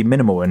incredibly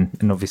minimal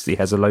and obviously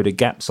has a load of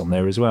gaps on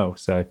there as well.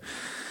 So,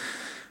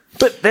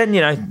 but then,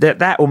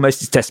 that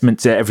almost is testament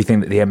to everything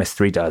that the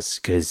MS3 does,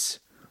 because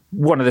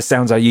one of the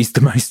sounds I use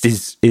the most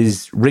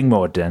is ring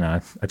mod. And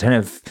I don't know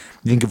if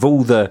you think of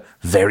all the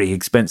very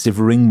expensive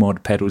ring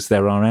mod pedals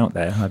there are out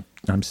there.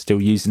 I'm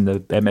still using the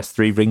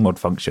MS3 ring mod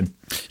function.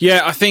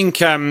 Yeah, I think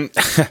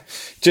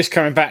just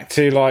coming back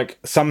to like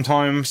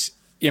sometimes,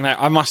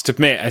 I must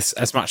admit,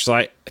 as much as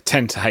I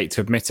tend to hate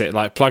to admit it,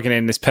 like plugging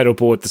in this pedal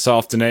board this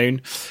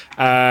afternoon,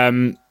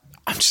 I'm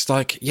just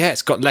like,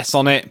 it's got less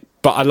on it,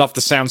 but I love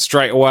the sound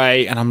straight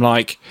away. And I'm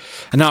like,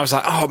 and I was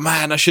like, oh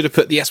man, I should have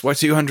put the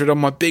SY200 on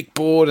my big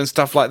board and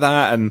stuff like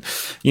that. And,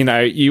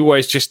 you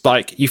always just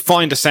like, you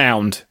find a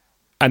sound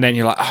and then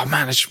you're like, oh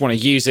man, I just want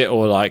to use it.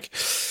 Or like,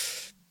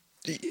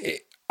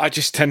 I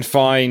just tend to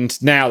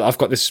find now that I've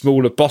got this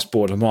smaller Boss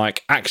board, I'm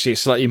like, actually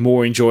it's slightly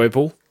more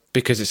enjoyable,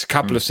 because it's a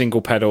couple of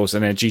single pedals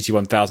and then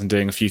GT1000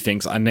 doing a few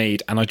things I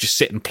need, and I just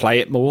sit and play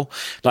it more.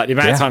 Like the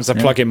amount of times I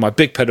plug in my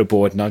big pedal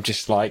board and I'm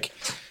just like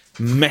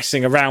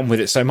messing around with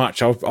it so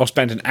much, I'll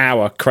spend an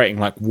hour creating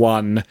like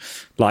one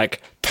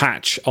like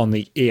patch on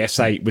the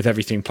ES8 with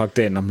everything plugged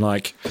in. I'm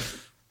like,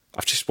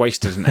 I've just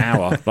wasted an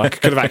hour. Like I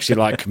could have actually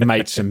like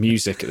made some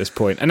music at this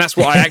point. And that's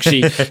what I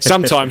actually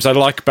sometimes I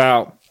like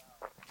about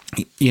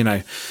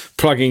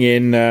plugging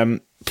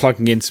in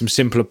some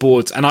simpler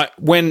boards. And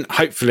when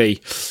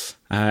hopefully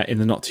in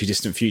the not too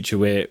distant future,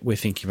 we're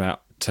thinking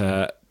about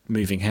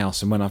moving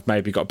house, and when I've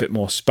maybe got a bit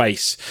more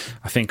space,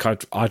 I think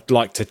I'd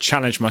like to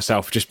challenge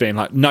myself, just being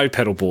like, no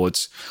pedal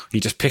boards. You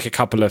just pick a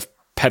couple of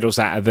pedals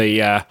out of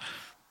the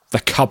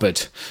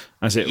cupboard,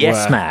 as it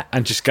were, Matt.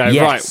 And just go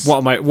right.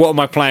 What am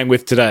I playing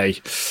with today?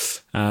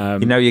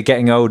 You're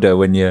getting older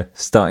when you're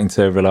starting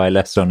to rely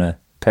less on a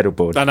pedal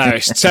board. I know,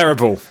 it's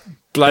terrible.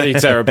 Bloody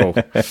terrible.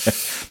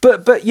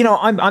 But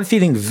I'm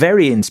feeling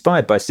very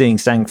inspired by seeing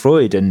Sang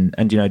Freud and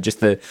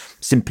just the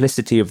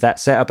simplicity of that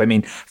setup. I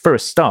mean, for a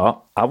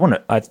start,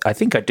 I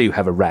think I do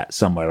have a Rat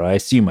somewhere. I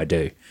assume I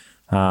do.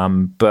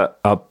 But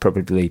I'll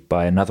probably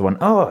buy another one.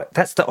 Oh,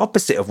 that's the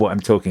opposite of what I'm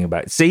talking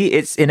about. See,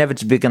 it's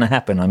inevitably going to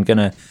happen. I'm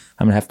gonna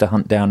have to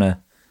hunt down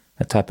a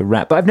type of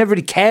Rat. But I've never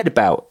really cared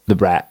about the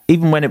Rat.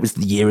 Even when it was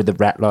the year of the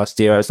Rat last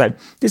year, I was like,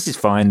 this is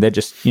fine. They're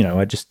just,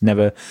 I just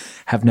never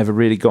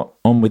really got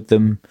on with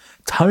them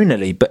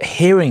tonally. But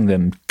hearing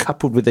them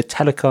coupled with a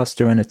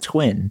Telecaster and a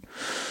Twin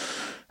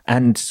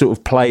and sort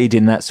of played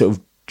in that sort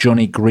of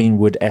Johnny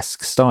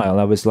Greenwood-esque style,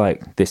 I was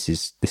like, this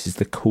is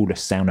the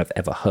coolest sound I've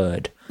ever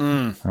heard.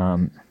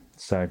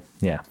 So,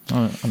 yeah,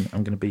 I'm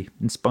going to be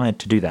inspired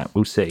to do that.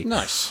 We'll see.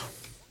 Nice.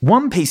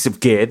 One piece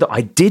of gear that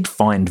I did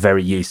find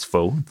very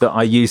useful that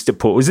I used at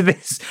Port was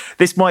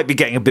this might be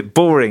getting a bit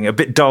boring, a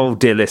bit dull,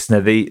 dear listener,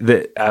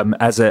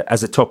 as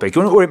a topic,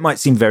 or it might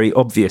seem very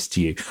obvious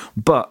to you,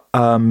 but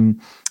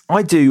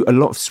I do a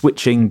lot of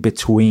switching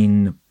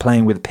between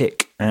playing with a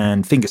pick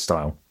and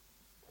fingerstyle.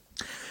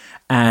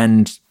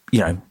 And,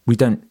 we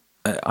don't,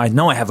 I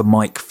know I have a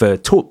mic for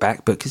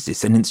talkback, but because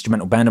it's an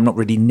instrumental band, I'm not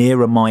really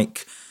near a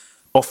mic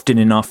often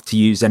enough to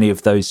use any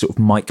of those sort of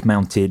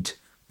mic-mounted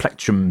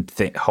plectrum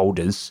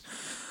holders.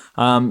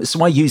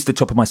 So I use the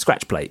top of my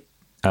scratch plate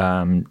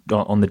on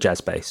the jazz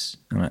bass.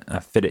 I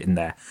fit it in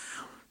there.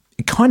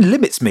 It kind of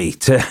limits me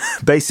to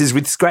basses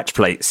with scratch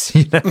plates.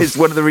 It's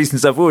one of the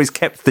reasons I've always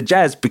kept the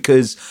jazz,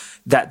 because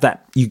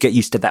that you get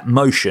used to that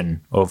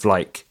motion of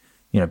like,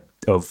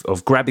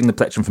 of grabbing the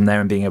plectrum from there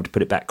and being able to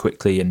put it back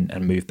quickly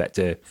and move back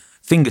to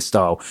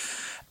fingerstyle.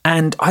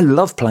 And I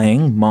love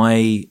playing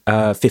my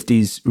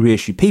 50s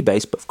reissue P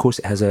bass, but of course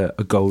it has a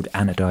gold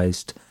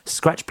anodized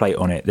scratch plate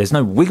on it. There's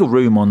no wiggle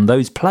room on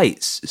those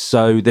plates,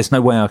 so there's no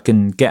way I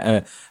can get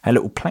a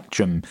little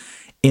plectrum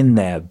in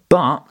there.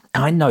 But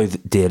I know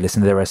that, dear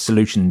listener, there are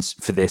solutions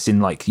for this. In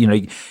like,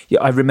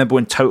 I remember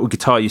when Total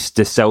Guitar used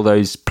to sell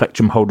those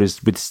plectrum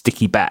holders with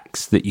sticky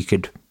backs that you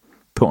could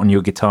put on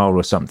your guitar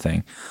or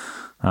something.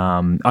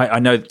 I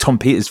know Tom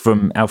Peters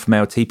from Alpha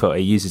Male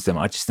Teapot uses them.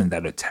 I just think they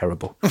look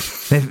terrible.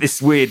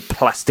 This weird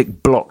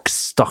plastic block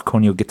stuck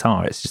on your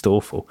guitar. It's just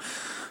awful.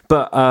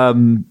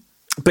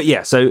 But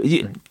yeah, so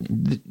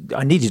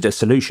I needed a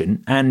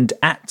solution. And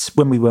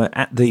when we were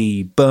at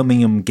the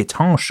Birmingham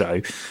Guitar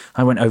Show,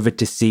 I went over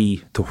to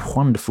see the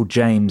wonderful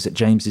James at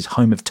James's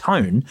Home of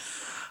Tone.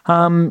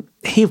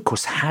 He, of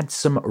course, had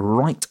some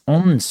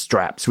right-on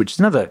straps, which is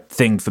another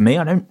thing for me.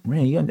 I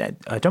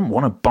don't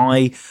want to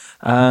buy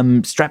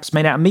straps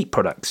made out of meat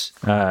products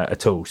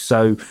at all.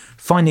 So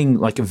finding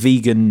like a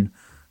vegan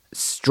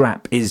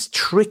strap is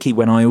tricky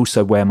when I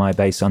also wear my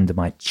base under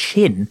my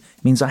chin.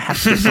 It means I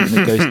have to get something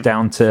that goes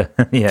down to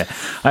I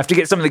have to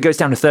get something that goes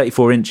down to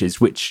 34 inches,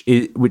 which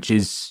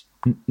is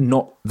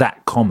not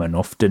that common.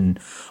 Often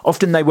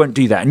they won't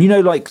do that.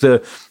 And like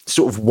the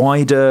sort of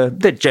wider,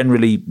 they're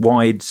generally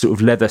wide sort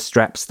of leather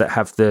straps that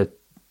have the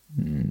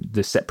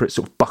separate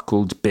sort of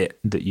buckled bit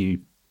that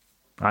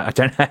I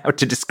don't know how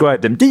to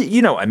describe them. Do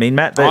you know what I mean,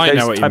 Matt? I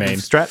know what you mean.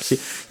 Of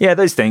straps. Yeah,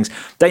 those things.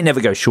 They never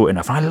go short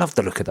enough. I love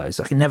the look of those.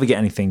 I can never get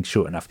anything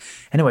short enough.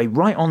 Anyway,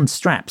 right-on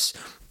straps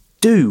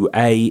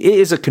it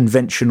is a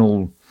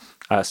conventional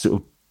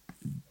sort of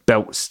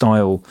belt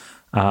style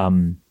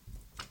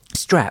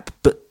strap,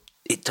 but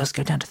it does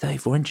go down to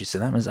 34 inches. So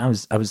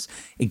I was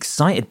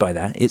excited by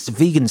that. It's a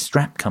vegan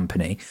strap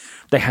company.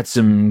 They had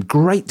some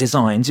great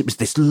designs. It was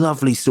this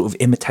lovely sort of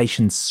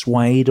imitation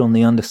suede on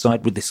the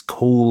underside with this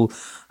cool,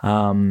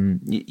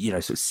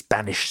 sort of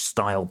Spanish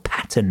style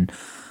pattern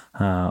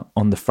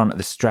on the front of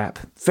the strap.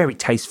 Very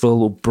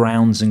tasteful, all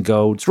browns and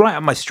golds, right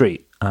up my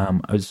street. I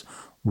was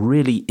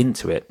really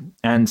into it.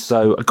 And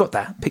so I got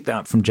that, picked that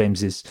up from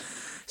James's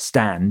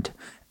stand.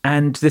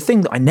 And the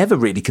thing that I never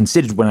really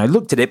considered when I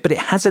looked at it, but it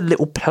has a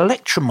little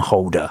plectrum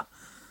holder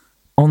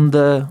on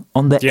the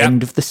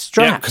end of the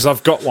strap. Yeah, because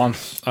I've got one.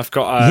 I've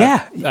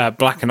got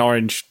black and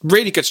orange.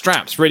 Really good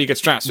straps. But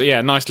yeah,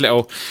 nice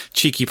little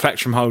cheeky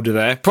plectrum holder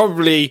there.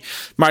 Probably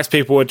most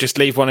people would just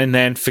leave one in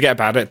there and forget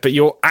about it, but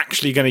you're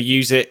actually going to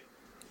use it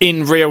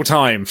in real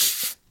time.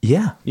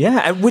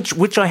 Yeah,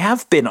 which I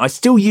have been. I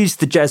still use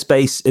the jazz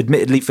bass,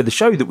 admittedly, for the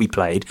show that we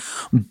played,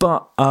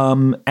 but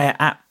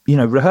at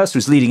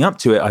rehearsals leading up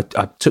to it,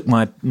 I took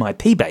my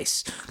P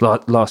bass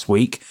last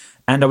week,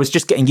 and I was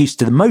just getting used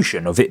to the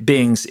motion of it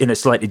being in a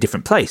slightly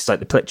different place, like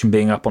the plectrum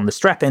being up on the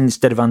strap end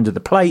instead of under the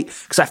plate,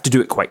 because I have to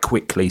do it quite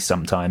quickly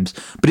sometimes.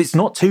 But it's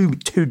not too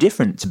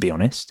different, to be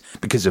honest,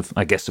 because of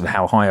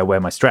how high I wear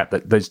my strap.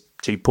 That those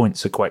 2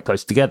 points are quite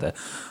close together,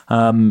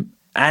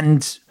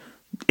 and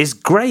it's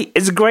great.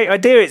 It's a great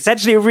idea. It's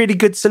actually a really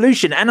good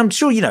solution. And I'm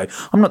sure,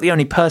 I'm not the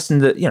only person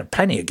that,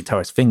 plenty of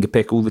guitarists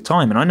fingerpick all the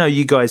time. And I know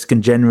you guys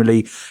can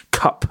generally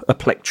cup a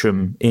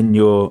plectrum in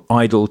your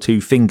idle two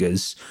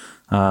fingers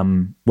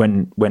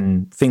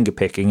when finger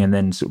picking and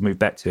then sort of move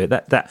back to it.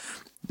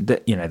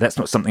 That's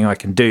not something I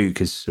can do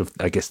because of,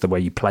 I guess, the way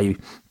you play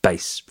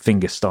bass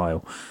finger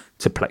style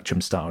to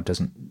plectrum style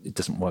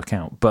doesn't work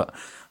out. But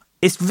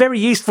it's very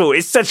useful.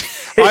 It's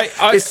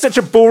such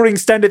a boring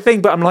standard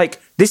thing, but I'm like,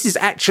 this is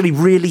actually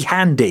really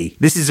handy.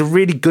 This is a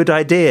really good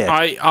idea.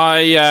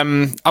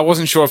 I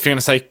wasn't sure if you're going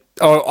to say.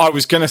 Oh, I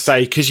was going to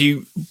say, because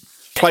you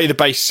play the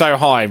bass so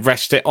high,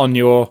 rest it on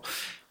your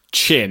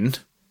chin,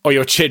 or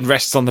your chin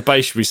rests on the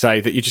bass, should we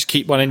say, that you just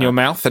keep one in your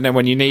mouth, and then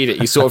when you need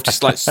it, you sort of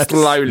just like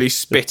slowly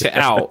spit it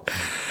out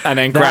and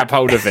then grab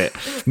hold of it.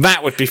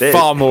 That would be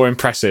far more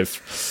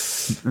impressive.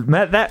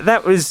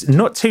 That was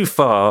not too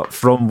far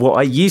from what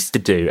I used to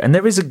do, and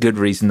there is a good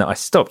reason that I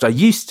stopped. I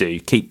used to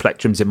keep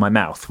plectrums in my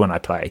mouth when I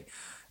play,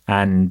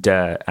 and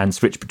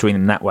switch between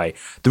them that way.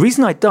 The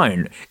reason I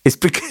don't is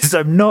because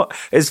I'm not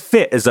as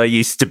fit as I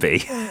used to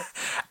be,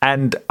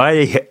 and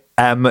I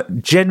am,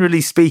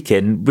 generally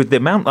speaking, with the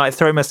amount that I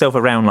throw myself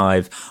around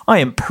live, I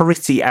am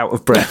pretty out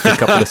of breath a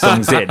couple of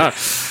songs in.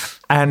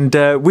 And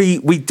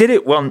we did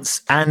it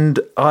once, and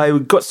I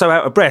got so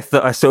out of breath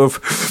that I sort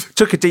of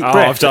took a deep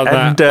breath.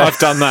 I've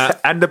done that.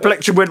 And the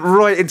plectrum went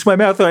right into my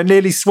mouth, and I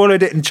nearly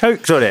swallowed it and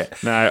choked on it.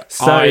 No,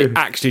 I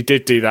actually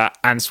did do that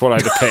and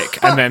swallowed a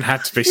pick, and then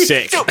had to be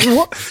sick.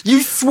 What?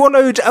 You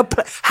swallowed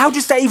how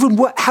does that even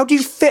work? How do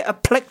you fit a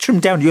plectrum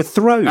down your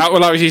throat?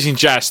 Well, I was using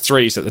Jazz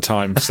 3s at the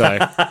time, so.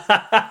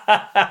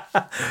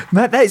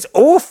 Man, that is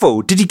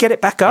awful. Did you get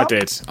it back up? I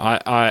did.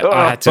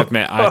 I had to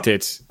admit, I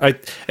did.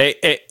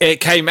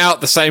 It came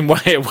out the same way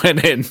it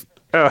went in.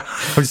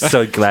 I'm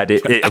so glad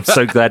it did.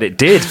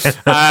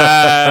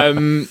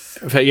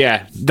 But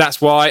yeah, that's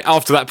why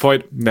after that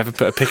point, never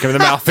put a pick in the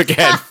mouth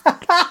again.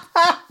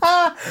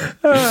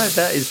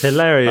 That is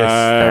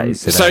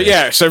hilarious.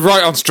 So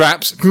right on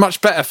straps,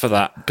 much better for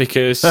that,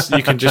 because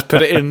you can just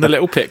put it in the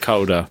little pick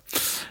holder.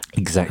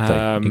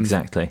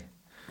 Exactly.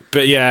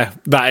 But yeah,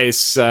 that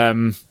is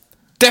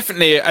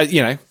definitely,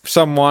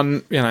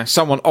 someone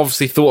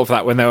obviously thought of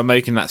that when they were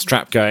making that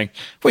strap, going,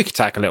 we could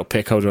tack a little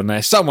pick holder on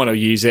there. Someone will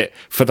use it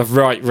for the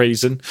right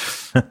reason.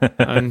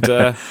 And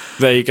there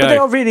you go. But they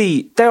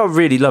are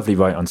really lovely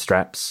right-on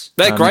straps.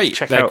 They're great.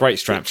 They're great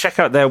straps. Check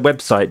out their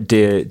website,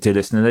 dear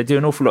listener. They do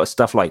an awful lot of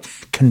stuff like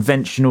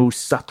conventional,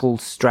 subtle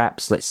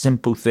straps, like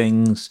simple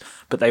things.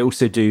 But they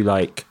also do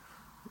like,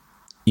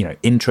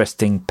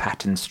 interesting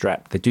pattern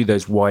strap. They do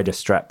those wider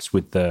straps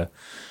with the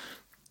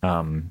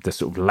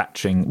sort of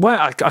latching. Well,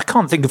 I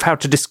can't think of how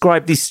to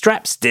describe these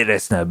straps, dear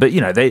listener, but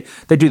they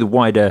do the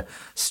wider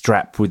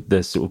strap with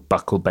the sort of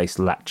buckle-based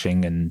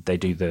latching, and they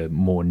do the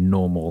more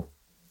normal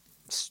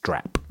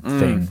strap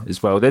thing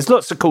as well. There's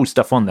lots of cool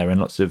stuff on there and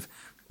lots of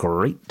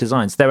great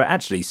designs. There are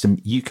actually some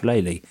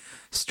ukulele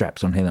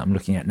straps on here that I'm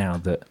looking at now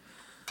that...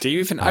 Do you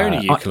even own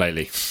a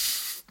ukulele?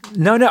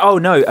 No. Oh,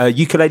 no.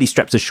 Ukulele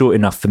straps are short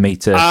enough for me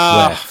to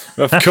wear.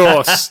 Of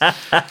course.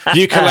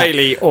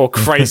 Ukulele or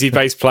crazy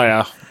bass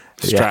player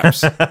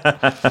straps.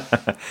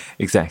 Yeah.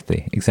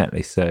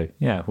 Exactly. So,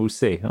 yeah, we'll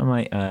see. I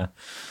might...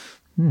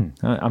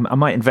 I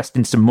might invest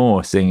in some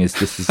more, seeing as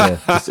this is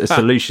a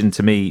solution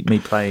to me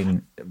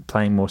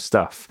playing more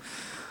stuff.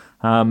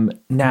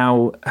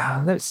 Now,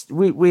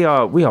 we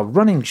are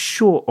running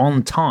short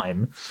on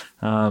time.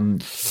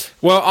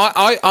 Well,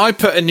 I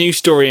put a news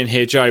story in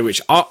here, Joe, which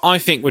I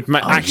think would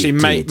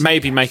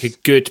maybe make a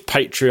good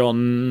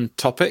Patreon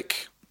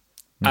topic.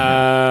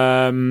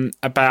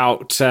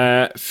 About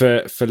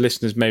for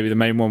listeners, maybe the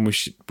main one we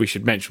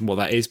should mention what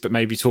that is, but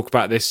maybe talk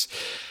about this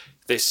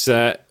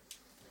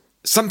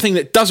something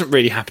that doesn't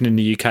really happen in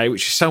the UK,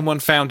 which is someone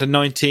found a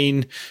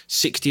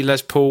 1960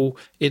 Les Paul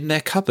in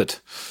their cupboard.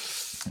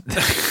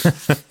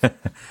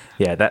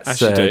 Yeah,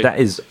 that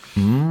is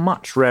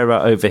much rarer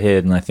over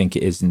here than I think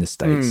it is in the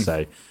States.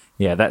 So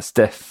yeah, that's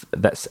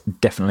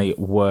definitely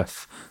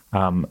worth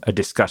a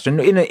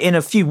discussion. In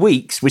a few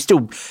weeks, we're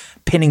still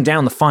pinning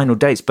down the final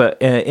dates, but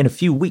in a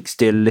few weeks,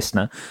 dear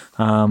listener,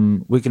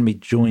 we're going to be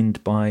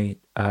joined by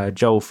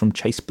Joel from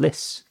Chase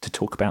Bliss to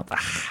talk about The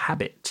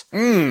Habit.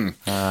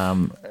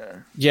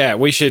 Yeah,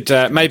 we should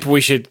maybe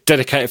we should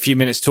dedicate a few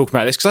minutes to talk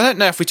about this, because I don't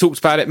know if we talked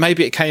about it.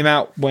 Maybe it came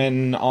out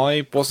when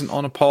I wasn't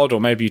on a pod, or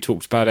maybe you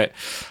talked about it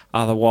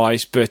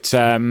otherwise. But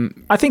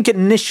I think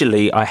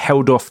initially I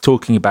held off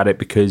talking about it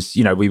because,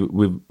 you know, we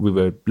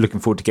were looking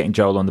forward to getting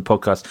Joel on the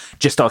podcast.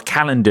 Just our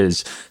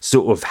calendars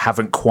sort of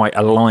haven't quite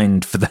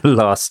aligned for the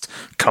last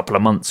couple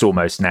of months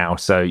almost now.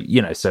 So,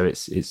 you know, so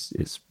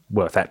it's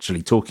worth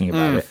actually talking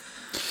about it.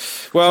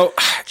 Well,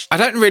 I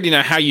don't really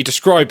know how you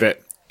describe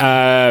it.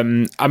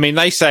 I mean,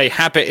 they say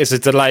habit is a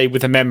delay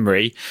with a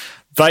memory.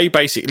 They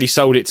basically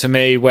sold it to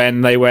me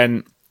when they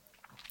went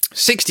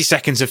 60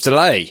 seconds of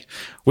delay.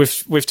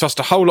 We've tossed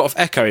a whole lot of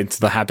echo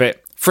into the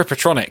habit.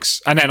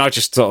 Frippatronics. And then I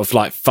just sort of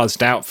like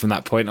fuzzed out from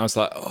that point. I was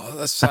like, oh,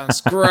 that sounds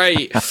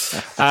great.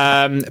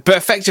 But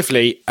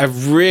effectively, a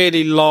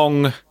really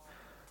long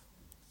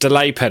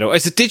delay pedal.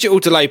 It's a digital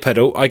delay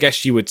pedal, I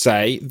guess you would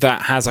say,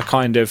 that has a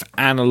kind of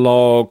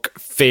analog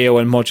feel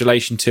and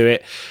modulation to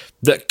it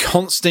that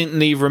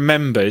constantly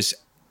remembers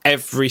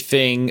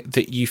everything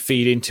that you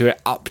feed into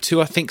it up to,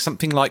 I think,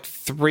 something like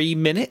 3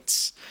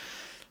 minutes.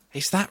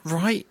 Is that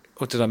right?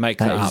 Or did I make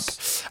that up?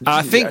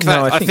 I think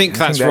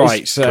that's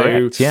right. So,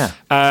 correct, yeah.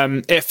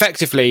 It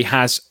effectively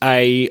has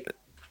I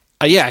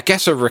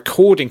guess a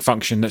recording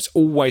function that's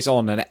always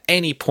on, and at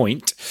any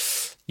point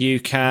you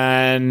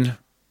can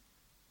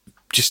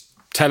just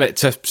tell it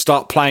to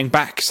start playing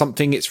back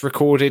something it's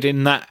recorded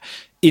in that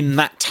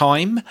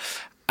time,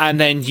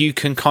 and then you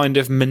can kind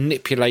of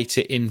manipulate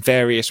it in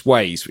various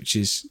ways, which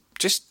is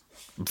just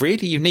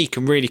really unique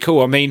and really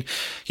cool. I mean,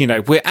 you know,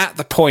 we're at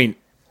the point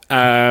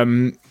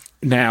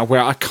now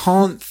where I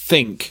can't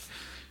think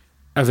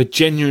of a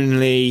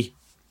genuinely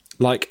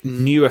like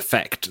new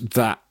effect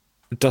that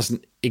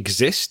doesn't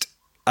exist,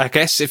 I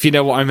guess, if you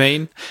know what I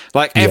mean.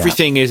 Like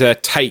everything is a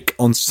take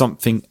on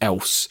something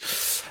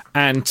else.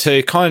 And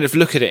to kind of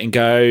look at it and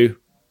go,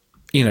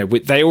 you know,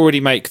 they already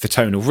make the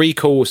tonal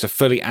recall. It's a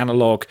fully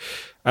analog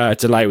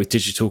delay with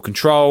digital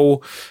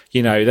control.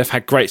 You know, they've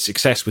had great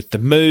success with the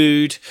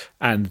mood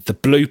and the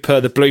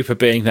blooper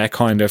being their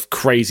kind of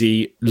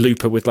crazy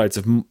looper with loads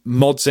of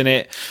mods in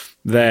it.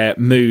 Their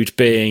mood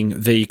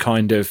being the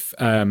kind of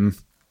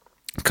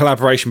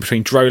collaboration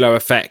between Drolo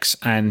effects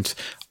and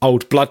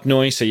Old Blood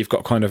Noise. So you've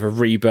got kind of a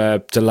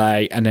reverb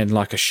delay and then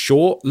like a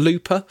short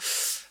looper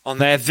on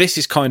there. This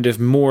is kind of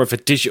more of a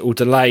digital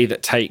delay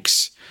that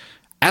takes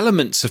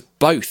elements of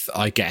both,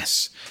 I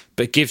guess,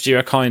 but gives you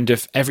a kind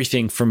of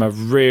everything from a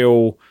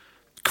real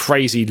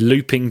crazy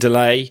looping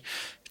delay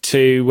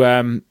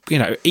to, you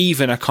know,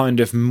 even a kind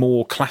of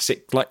more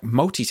classic like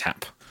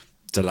multi-tap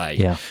delay.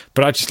 Yeah.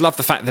 But I just love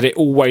the fact that it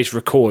always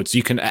records.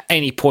 You can, at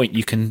any point,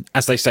 you can,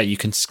 as they say, you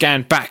can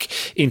scan back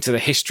into the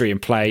history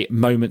and play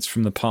moments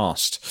from the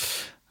past,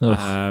 which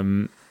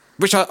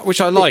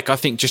I like. I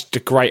think just a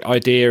great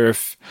idea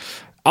of.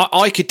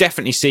 I could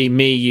definitely see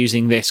me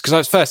using this, because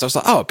at first I was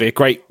like, oh, it'd be a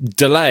great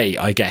delay,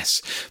 I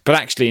guess. But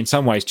actually, in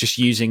some ways, just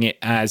using it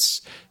as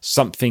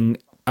something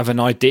of an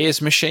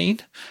ideas machine,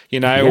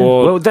 you know? Yeah.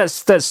 Or well,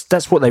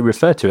 that's what they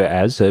refer to it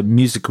as, a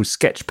musical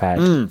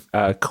sketchpad,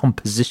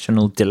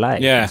 compositional delay.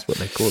 Yeah. That's what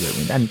they call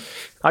it. And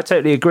I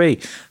totally agree.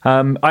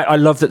 I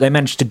love that they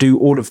managed to do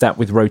all of that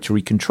with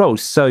rotary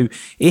controls. So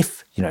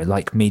if, you know,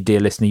 like me,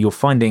 dear listener, you're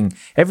finding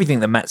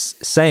everything that Matt's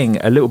saying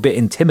a little bit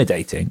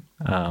intimidating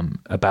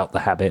about the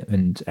habit,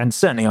 and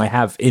certainly I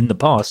have in the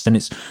past, and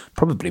it's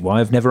probably why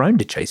I've never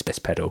owned a Chase Bliss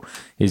pedal,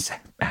 is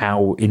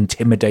how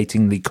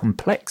intimidatingly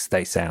complex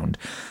they sound.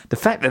 The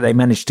fact that they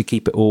managed to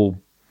keep it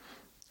all,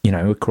 you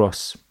know,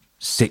 across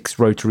 6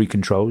 rotary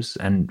controls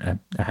and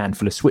a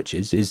handful of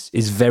switches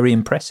is very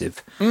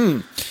impressive.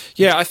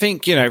 Yeah, I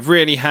think,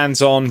 really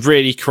hands-on,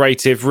 really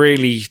creative,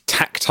 really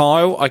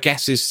tactile, I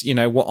guess is,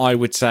 what I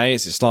would say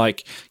is it's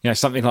like,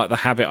 something like the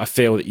Habit, I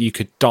feel that you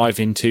could dive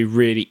into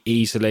really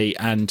easily,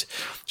 and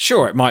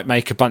sure, it might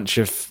make a bunch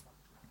of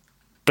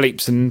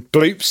bleeps and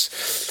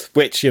bloops,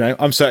 which,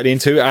 I'm certainly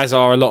into, as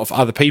are a lot of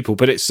other people,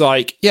 but it's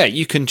like, yeah,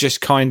 you can just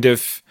kind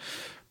of,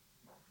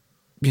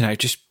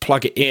 just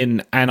plug it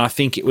in, and I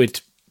think it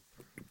would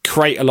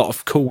create a lot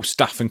of cool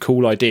stuff and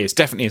cool ideas.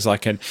 Definitely is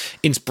like an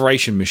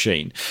inspiration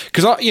machine,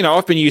 because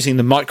I've been using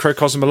the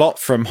Microcosm a lot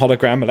from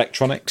Hologram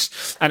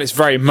Electronics, and it's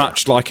very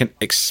much like an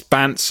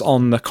expanse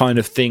on the kind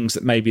of things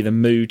that maybe the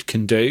Mood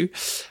can do,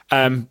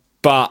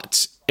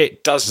 but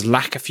it does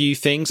lack a few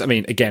things. I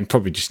mean, again,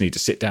 probably just need to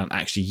sit down and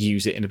actually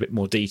use it in a bit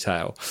more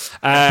detail.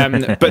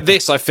 But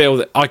this, I feel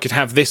that I could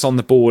have this on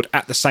the board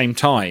at the same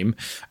time,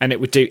 and it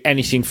would do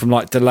anything from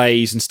like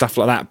delays and stuff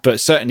like that, but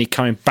certainly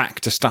coming back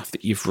to stuff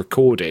that you've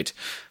recorded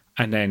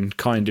and then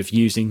kind of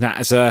using that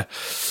as I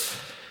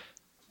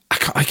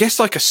guess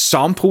like a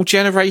sample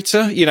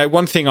generator.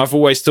 One thing I've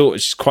always thought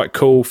is quite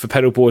cool for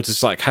pedal boards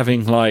is like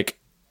having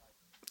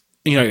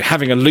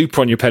having a loop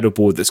on your pedal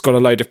board that's got a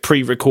load of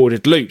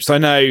pre-recorded loops.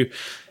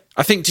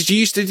 I think, did you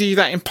used to do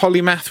that in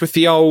Polymath with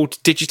the old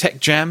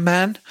Digitech Jam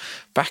Man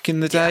back in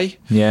the day?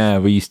 Yeah,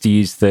 we used to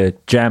use the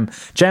Jam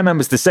Man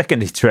was the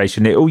second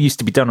iteration. It all used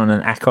to be done on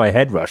an Akai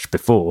Headrush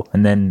before,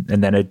 and then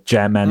a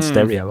Jam Man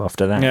stereo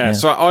after that. Yeah,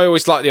 so I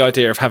always like the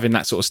idea of having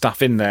that sort of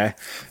stuff in there.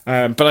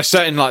 But I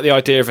certainly like the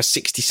idea of a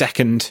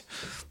 60-second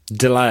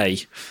delay.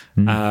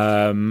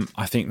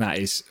 I think that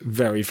is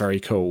very, very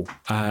cool.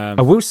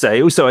 I will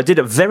say also I did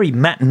a very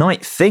Matt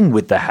Knight thing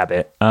with the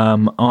Habit.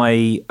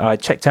 I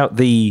checked out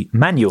the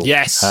manual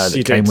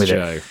that came with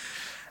it,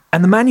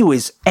 and the manual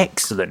is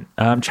excellent.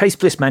 Chase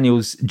Bliss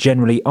manuals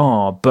generally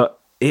are, but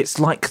it's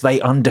like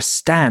they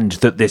understand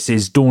that this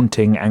is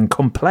daunting and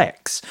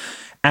complex,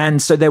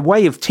 and so their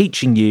way of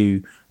teaching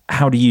you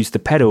how to use the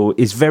pedal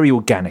is very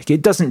organic.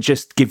 It doesn't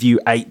just give you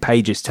 8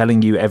 pages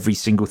telling you every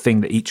single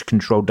thing that each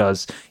control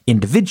does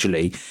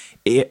individually.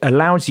 It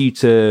allows you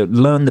to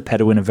learn the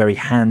pedal in a very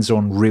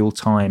hands-on,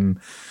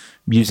 real-time,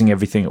 using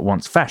everything at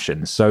once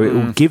fashion. So it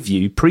will give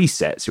you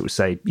presets. It will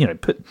say,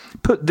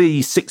 put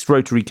the 6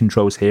 rotary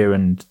controls here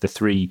and the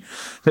 3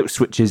 little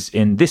switches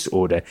in this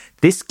order.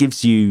 This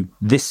gives you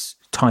this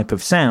type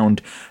of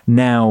sound.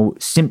 Now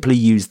simply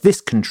use this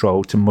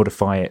control to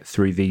modify it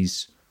through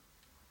these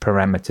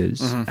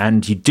parameters,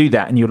 and you do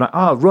that and you're like,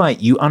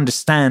 right, you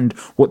understand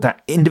what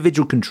that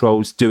individual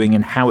control's doing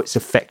and how it's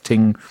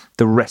affecting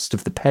the rest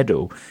of the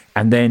pedal,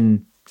 and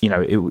then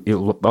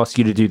it'll ask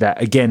you to do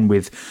that again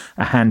with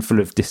a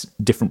handful of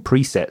different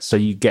presets, so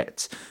you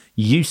get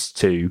used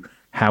to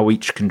how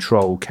each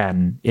control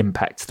can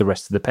impact the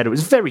rest of the pedal.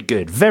 It's very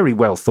good, very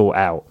well thought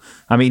out.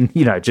 I mean,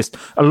 just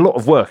a lot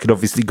of work had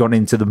obviously gone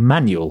into the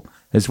manual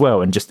as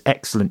well, and just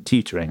excellent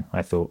tutoring,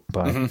 I thought,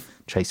 by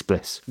Chase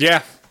Bliss.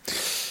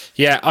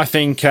 Yeah, I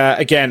think,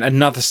 again,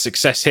 another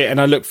success hit, and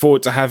I look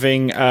forward to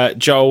having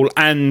Joel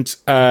and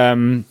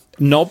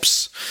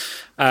Knobs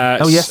on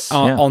the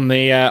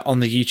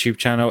YouTube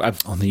channel,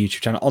 on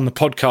the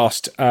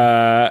podcast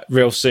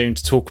real soon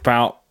to talk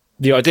about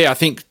the idea. I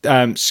think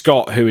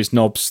Scott, who is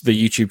Knobs,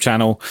 the YouTube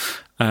channel,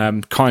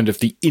 kind of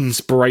the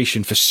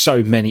inspiration for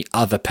so many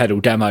other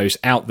pedal demos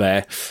out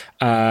there.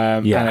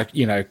 And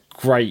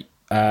great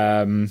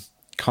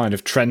kind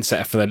of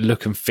trendsetter for the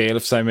look and feel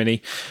of so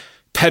many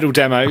pedal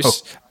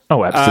demos.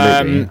 Oh,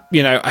 absolutely.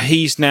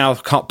 He's now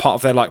part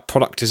of their like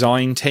product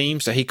design team,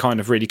 so he kind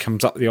of really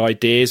comes up with the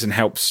ideas and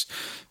helps,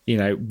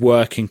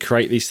 work and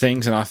create these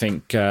things. And I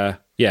think,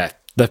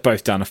 they've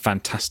both done a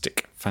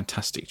fantastic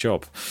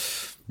job.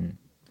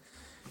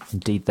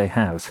 Indeed they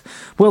have.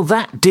 Well,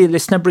 that, dear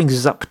listener, brings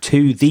us up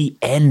to the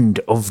end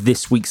of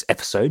this week's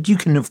episode. You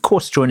can, of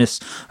course, join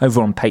us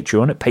over on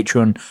Patreon at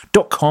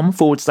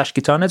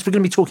patreon.com/guitarnerds. We're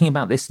going to be talking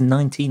about this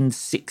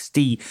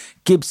 1960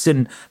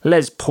 Gibson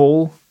Les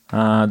Paul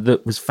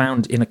that was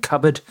found in a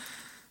cupboard.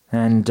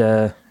 And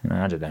I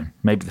don't know,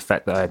 maybe the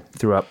fact that I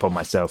threw up on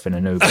myself in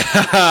an Uber.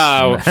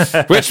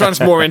 Which one's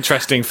more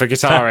interesting for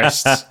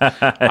guitarists?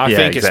 I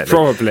think it's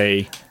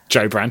probably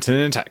Joe Branton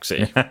in a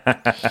taxi.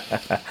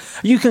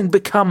 You can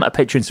become a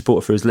Patreon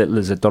supporter for as little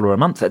as $1 a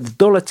month. At the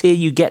 $1 tier,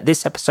 you get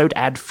this episode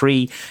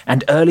ad-free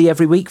and early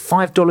every week.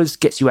 $5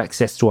 gets you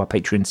access to our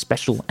Patreon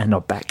special and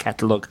our back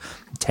catalogue.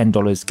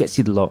 $10 gets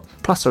you the lot.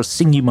 Plus, I'll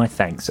sing you my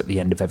thanks at the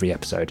end of every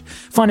episode.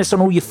 Find us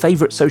on all your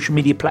favourite social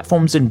media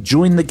platforms and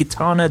join the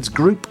Guitar Nerds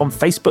group on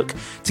Facebook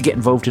to get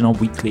involved in our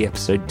weekly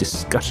episode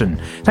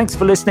discussion. Thanks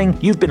for listening.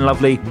 You've been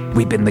lovely.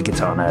 We've been the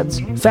Guitar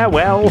Nerds.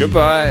 Farewell.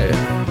 Goodbye.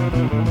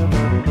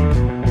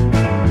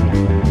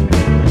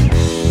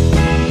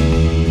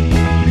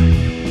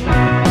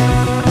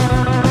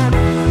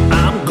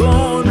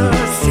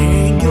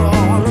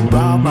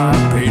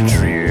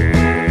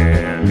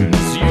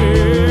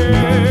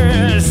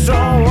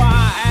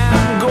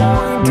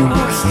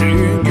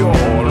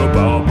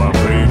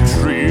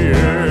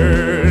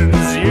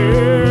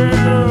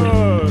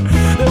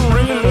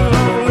 Really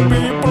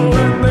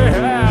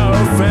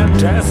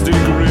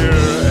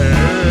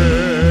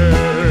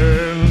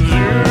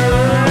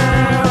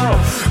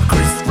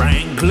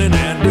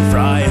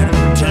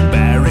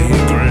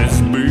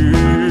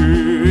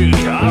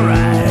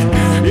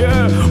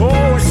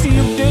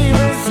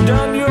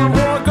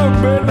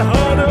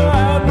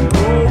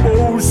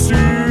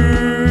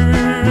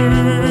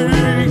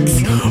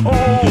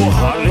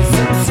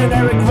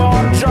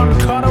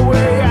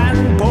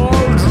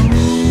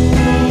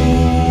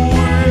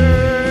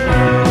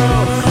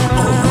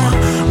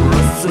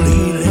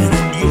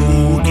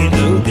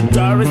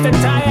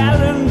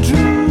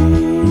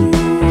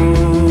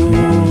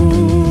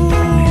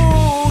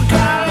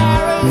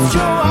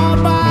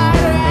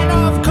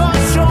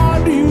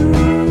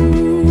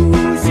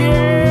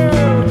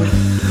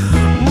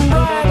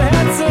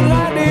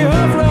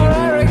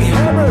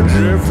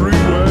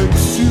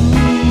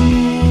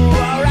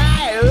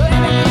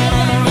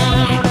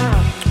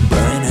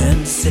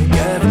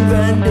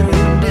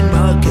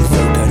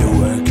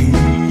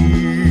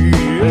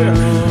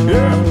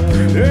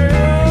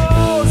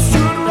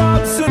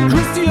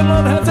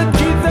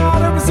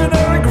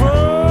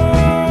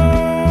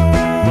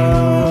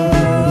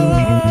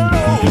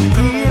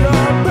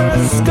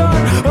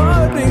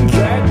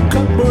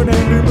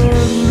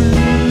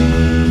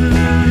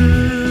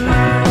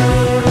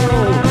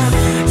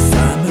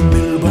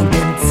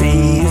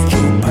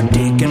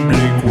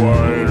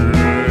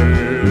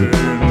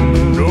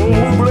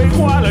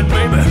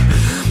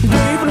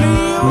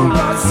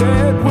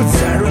said with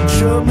Sarah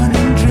Sherman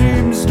and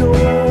James Dore.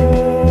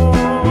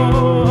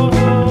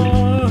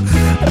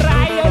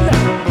 Ryan,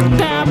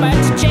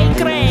 Dermot, Jay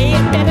Gray,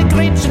 Derek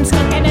Rich and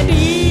Scott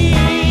Kennedy.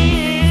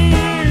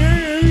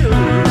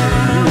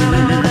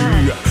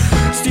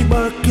 Steve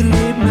Buckley,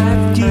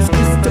 Matthews,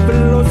 Christopher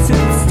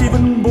Lawson,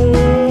 Stephen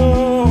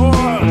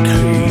Bork.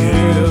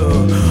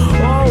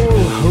 Oh,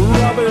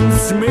 Robin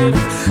Smith,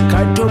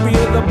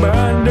 Kytopia the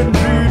band, and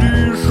J.D.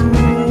 Shrew.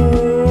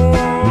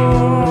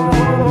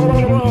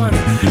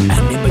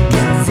 Andy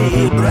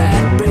McKenzie,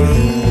 Brad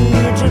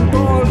Page, and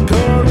Paul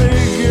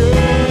Corrigan.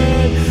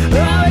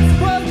 Oh, it's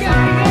Paul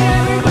Corrigan,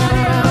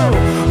 everybody!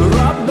 Oh,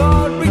 Rob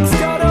Nordwig,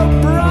 Scott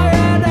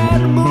O'Brien,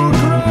 and Moon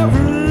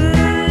Gravin.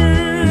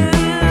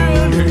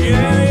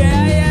 Yeah.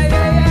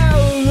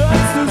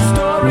 That's the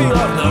story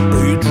of the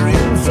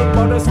Patriots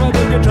supporters for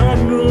the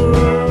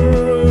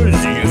Guitarners.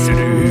 Yes, it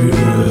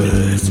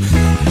is.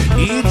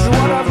 Each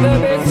one of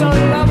them is so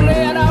lovely,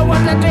 and I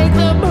want to take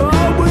them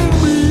home with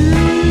me.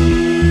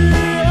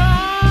 Yeah.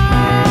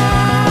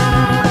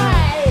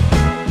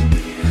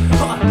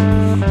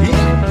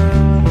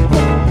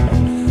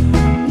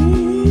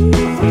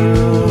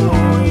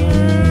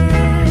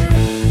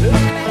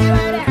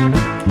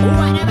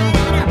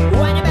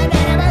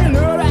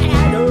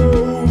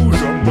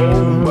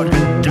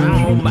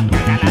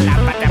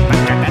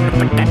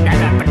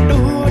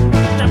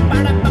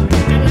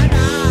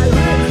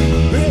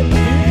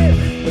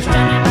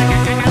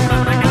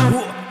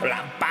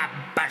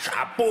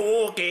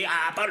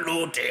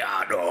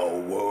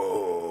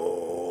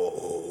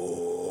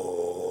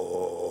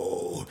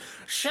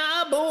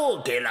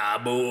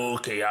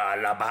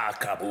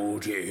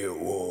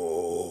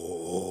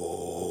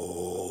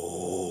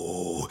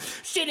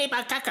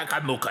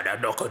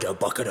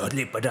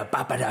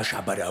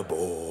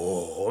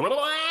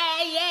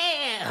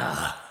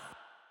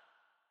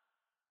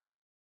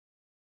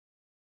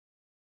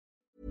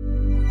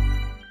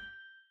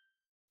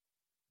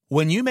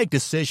 When you make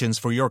decisions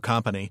for your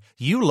company,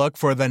 you look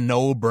for the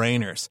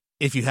no-brainers.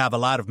 If you have a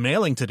lot of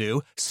mailing to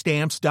do,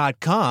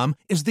 Stamps.com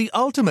is the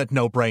ultimate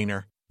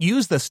no-brainer.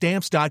 Use the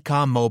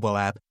Stamps.com mobile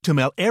app to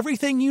mail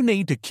everything you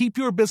need to keep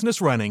your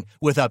business running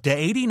with up to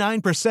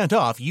 89%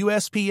 off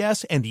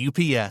USPS and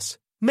UPS.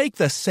 Make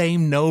the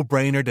same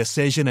no-brainer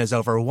decision as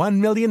over 1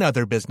 million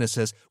other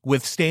businesses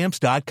with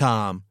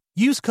Stamps.com.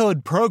 Use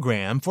code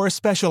PROGRAM for a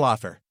special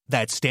offer.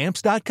 That's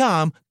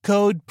Stamps.com,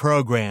 code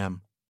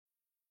PROGRAM.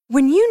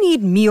 When you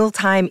need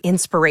mealtime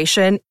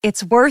inspiration,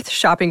 it's worth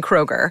shopping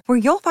Kroger, where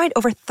you'll find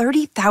over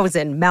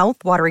 30,000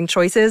 mouth-watering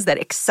choices that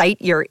excite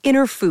your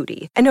inner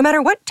foodie. And no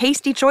matter what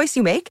tasty choice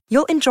you make,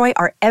 you'll enjoy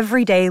our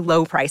everyday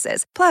low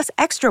prices, plus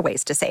extra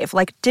ways to save,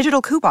 like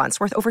digital coupons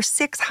worth over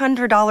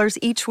 $600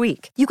 each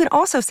week. You can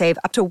also save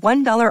up to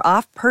 $1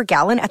 off per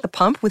gallon at the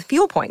pump with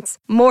fuel points.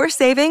 More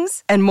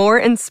savings and more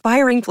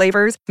inspiring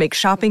flavors make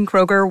shopping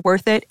Kroger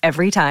worth it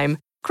every time.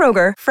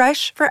 Kroger,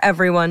 fresh for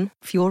everyone.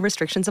 Fuel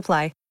restrictions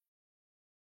apply.